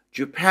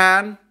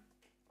 Japan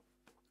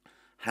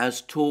has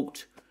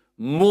talked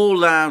more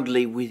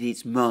loudly with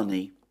its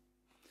money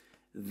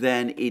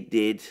than it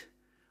did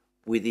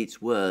with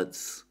its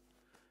words.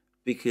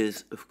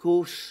 Because, of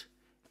course,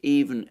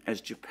 even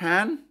as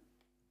Japan,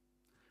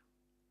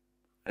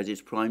 as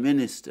its Prime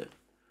Minister,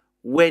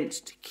 went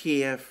to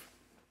Kiev,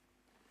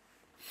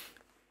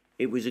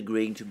 it was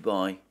agreeing to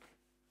buy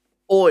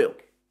oil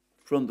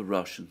from the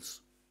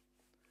Russians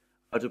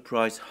at a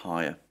price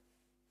higher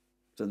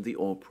than the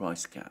oil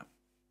price cap.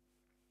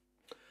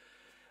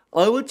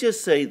 I would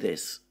just say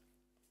this.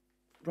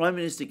 Prime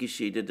Minister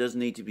Kishida does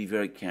need to be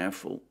very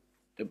careful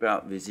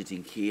about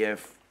visiting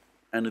Kiev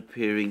and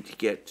appearing to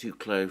get too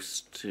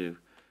close to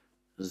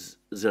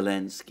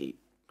Zelensky.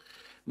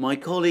 My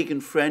colleague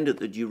and friend at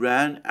the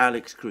Duran,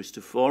 Alex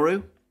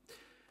Christoforou,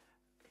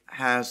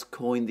 has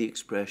coined the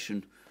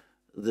expression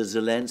the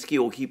Zelensky,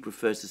 or he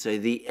prefers to say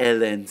the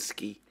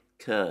Elensky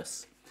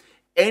curse.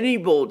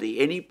 Anybody,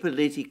 any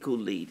political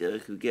leader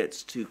who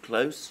gets too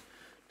close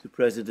to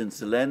President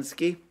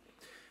Zelensky,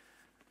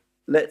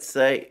 let's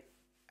say,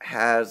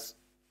 has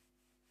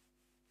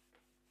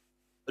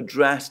a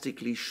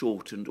drastically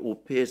shortened, or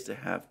appears to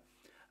have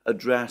a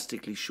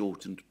drastically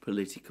shortened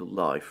political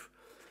life.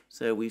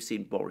 So we've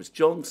seen Boris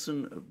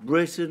Johnson of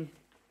Britain,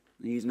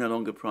 he's no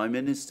longer Prime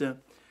Minister.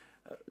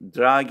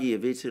 Draghi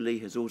of Italy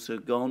has also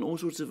gone. All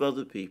sorts of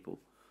other people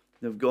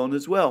have gone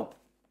as well.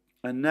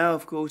 And now,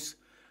 of course,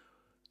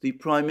 the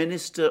Prime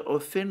Minister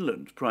of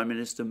Finland, Prime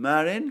Minister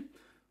Marin,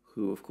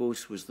 who, of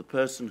course, was the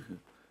person who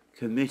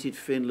committed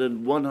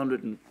Finland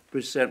 100%,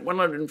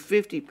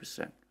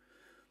 150%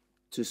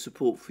 to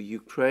support for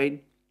Ukraine,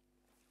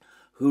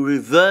 who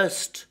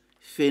reversed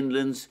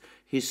Finland's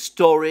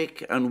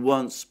historic and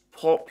once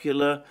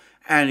popular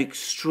and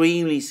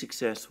extremely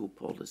successful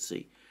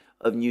policy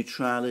of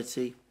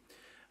neutrality,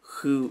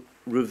 who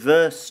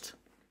reversed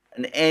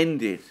and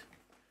ended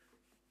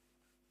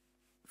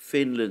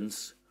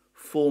Finland's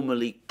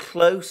formerly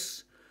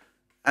close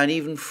and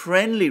even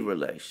friendly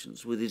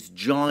relations with its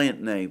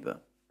giant neighbour,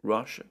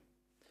 Russia.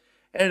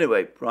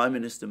 Anyway, Prime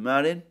Minister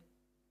Marin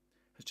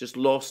has just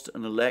lost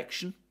an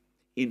election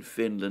in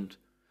Finland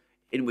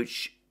in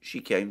which she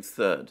came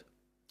third.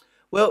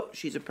 Well,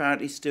 she's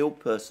apparently still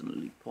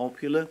personally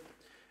popular,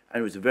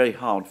 and it was a very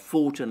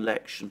hard-fought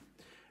election,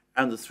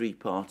 and the three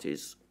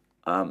parties,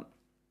 of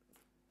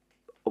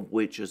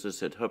which, as I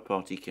said, her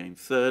party came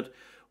third.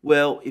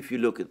 Well, if you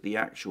look at the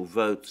actual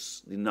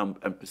votes, the number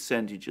and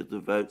percentage of the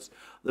votes,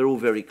 they're all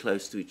very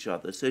close to each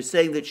other. So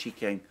saying that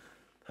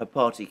her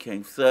party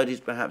came third is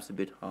perhaps a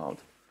bit hard.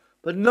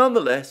 But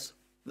nonetheless,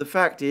 the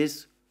fact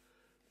is,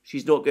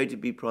 she's not going to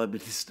be Prime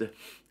Minister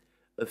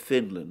of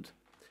Finland.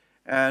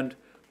 And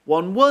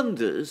one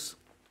wonders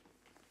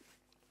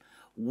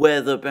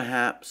whether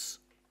perhaps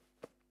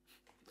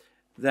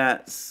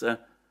that's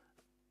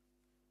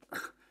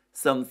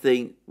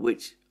something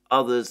which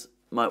others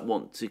might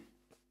want to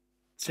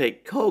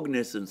take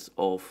cognizance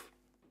of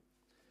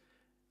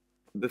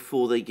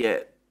before they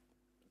get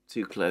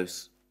too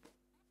close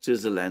to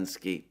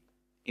Zelensky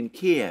in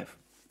Kiev.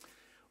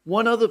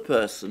 One other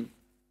person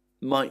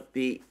might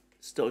be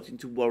starting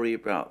to worry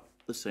about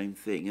the same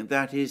thing, and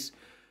that is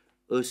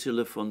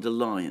Ursula von der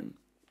Leyen,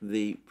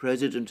 the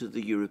President of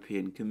the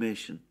European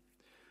Commission.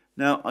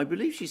 Now, I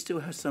believe she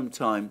still has some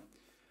time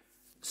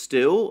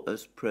still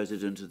as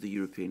President of the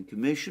European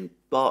Commission,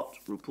 but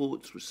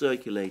reports were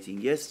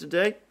circulating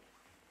yesterday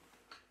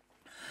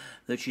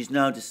that she's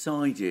now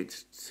decided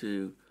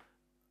to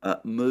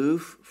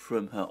move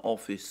from her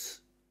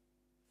office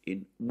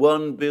in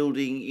one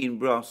building in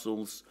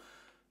Brussels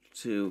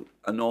to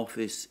an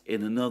office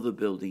in another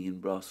building in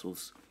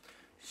Brussels.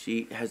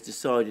 She has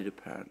decided,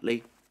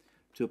 apparently,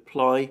 to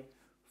apply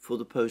for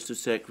the post of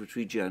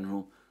Secretary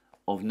General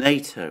of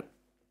NATO.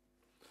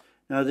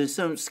 Now, there's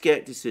some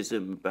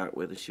scepticism about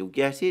whether she'll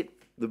get it.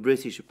 The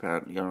British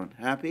apparently are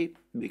unhappy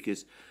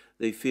because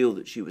they feel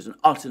that she was an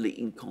utterly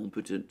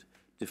incompetent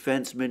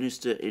defense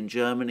minister in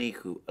Germany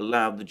who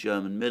allowed the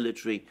German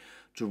military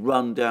to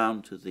run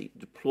down to the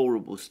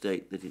deplorable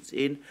state that it's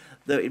in.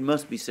 Though it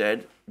must be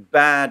said,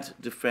 bad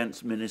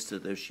defense minister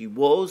though she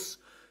was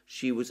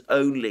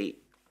only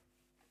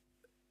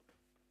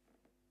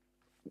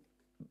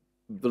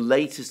the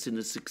latest in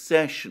a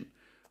succession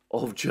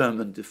of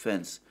German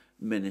defense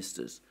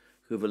ministers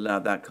who have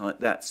allowed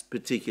that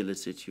particular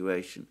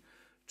situation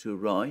to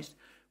arise.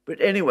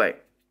 But anyway,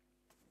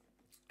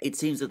 it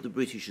seems that the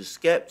British are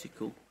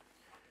sceptical,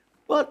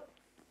 but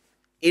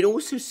it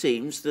also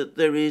seems that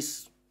there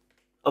is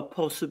a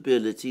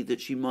possibility that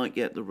she might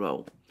get the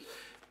role,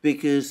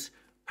 because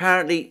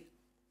apparently,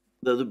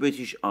 though the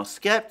British are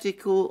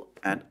sceptical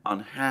and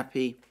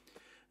unhappy,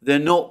 they're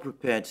not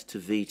prepared to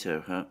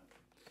veto her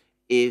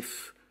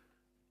if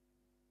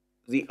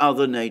the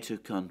other NATO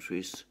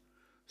countries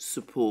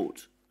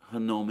support her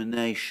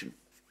nomination.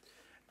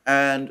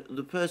 And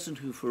the person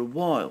who for a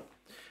while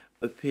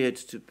appeared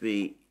to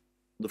be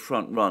the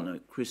front runner,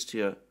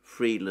 Chrystia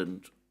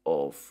Freeland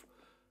of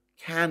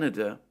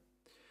Canada,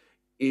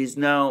 is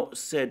now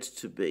said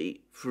to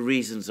be, for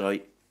reasons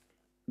I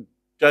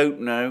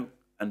don't know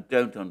and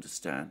don't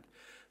understand,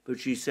 but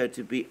she's said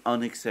to be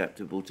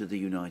unacceptable to the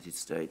United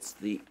States.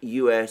 The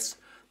US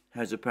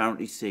has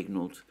apparently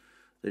signalled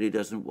that it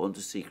doesn't want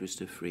to see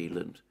Chrystia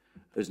Freeland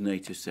as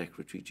NATO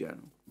Secretary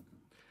General.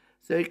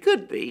 So it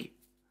could be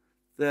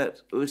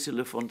that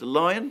Ursula von der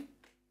Leyen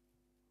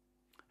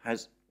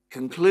has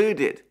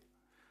concluded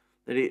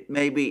that it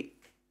may be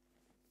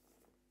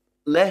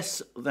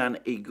less than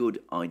a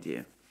good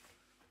idea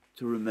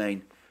to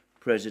remain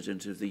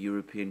President of the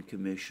European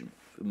Commission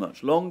for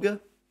much longer.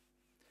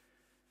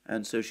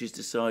 And so she's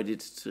decided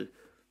to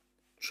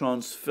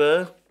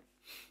transfer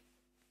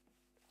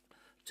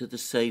to the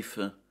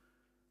safer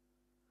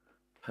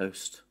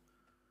post,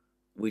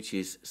 which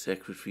is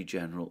Secretary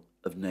General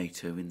of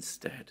NATO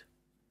instead.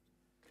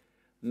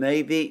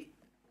 Maybe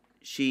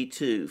she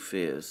too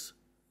fears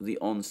the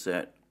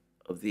onset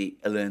of the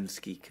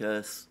Zelensky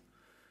curse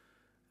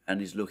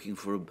and is looking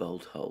for a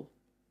bolt hole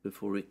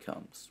before it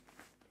comes.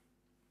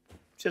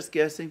 Just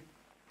guessing.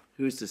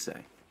 Who's to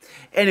say?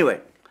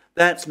 Anyway,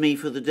 that's me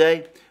for the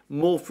day.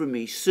 More from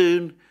me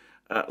soon.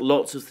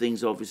 Lots of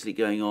things obviously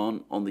going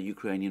on the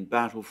Ukrainian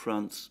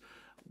battlefronts.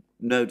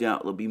 No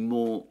doubt there'll be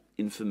more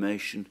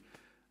information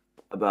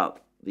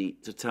about the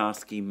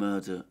Tatarsky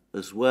murder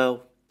as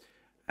well.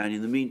 And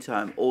in the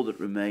meantime, all that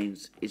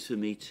remains is for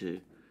me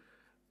to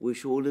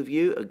wish all of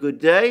you a good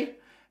day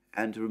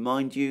and to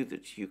remind you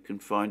that you can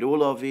find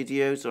all our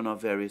videos on our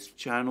various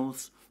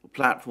channels, or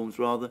platforms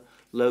rather,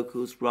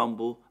 Locals,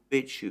 Rumble,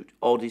 BitChute,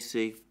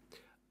 Odyssey,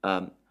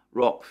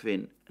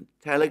 Rockfin and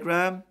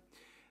Telegram.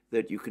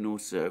 That you can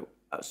also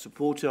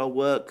support our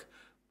work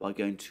by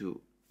going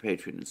to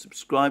Patreon and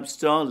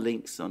Subscribestar,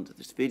 links under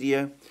this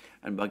video,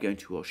 and by going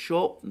to our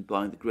shop and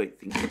buying the great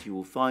things that you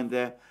will find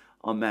there,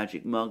 our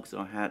magic mugs,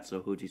 our hats, our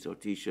hoodies, our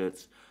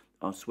t-shirts,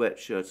 our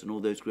sweatshirts and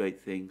all those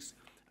great things.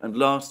 And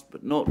last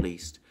but not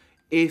least,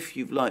 if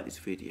you've liked this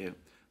video,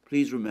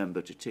 please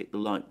remember to tick the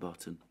like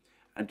button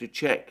and to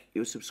check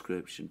your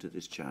subscription to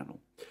this channel.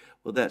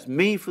 Well, that's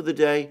me for the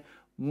day.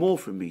 More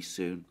from me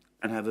soon,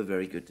 and have a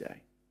very good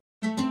day.